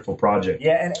a wonderful project.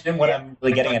 Yeah, and what I'm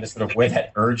really getting at is sort of where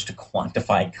that urge to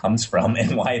quantify comes from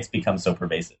and why it's become so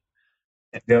pervasive.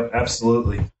 Yeah,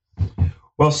 absolutely.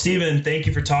 Well, Stephen, thank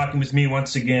you for talking with me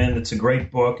once again. It's a great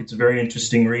book. It's a very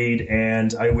interesting read,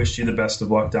 and I wish you the best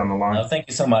of luck down the line. Thank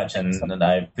you so much, and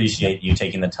I appreciate you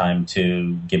taking the time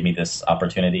to give me this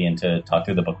opportunity and to talk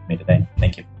through the book with me today.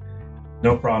 Thank you.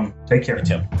 No problem. Take care. You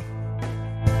too.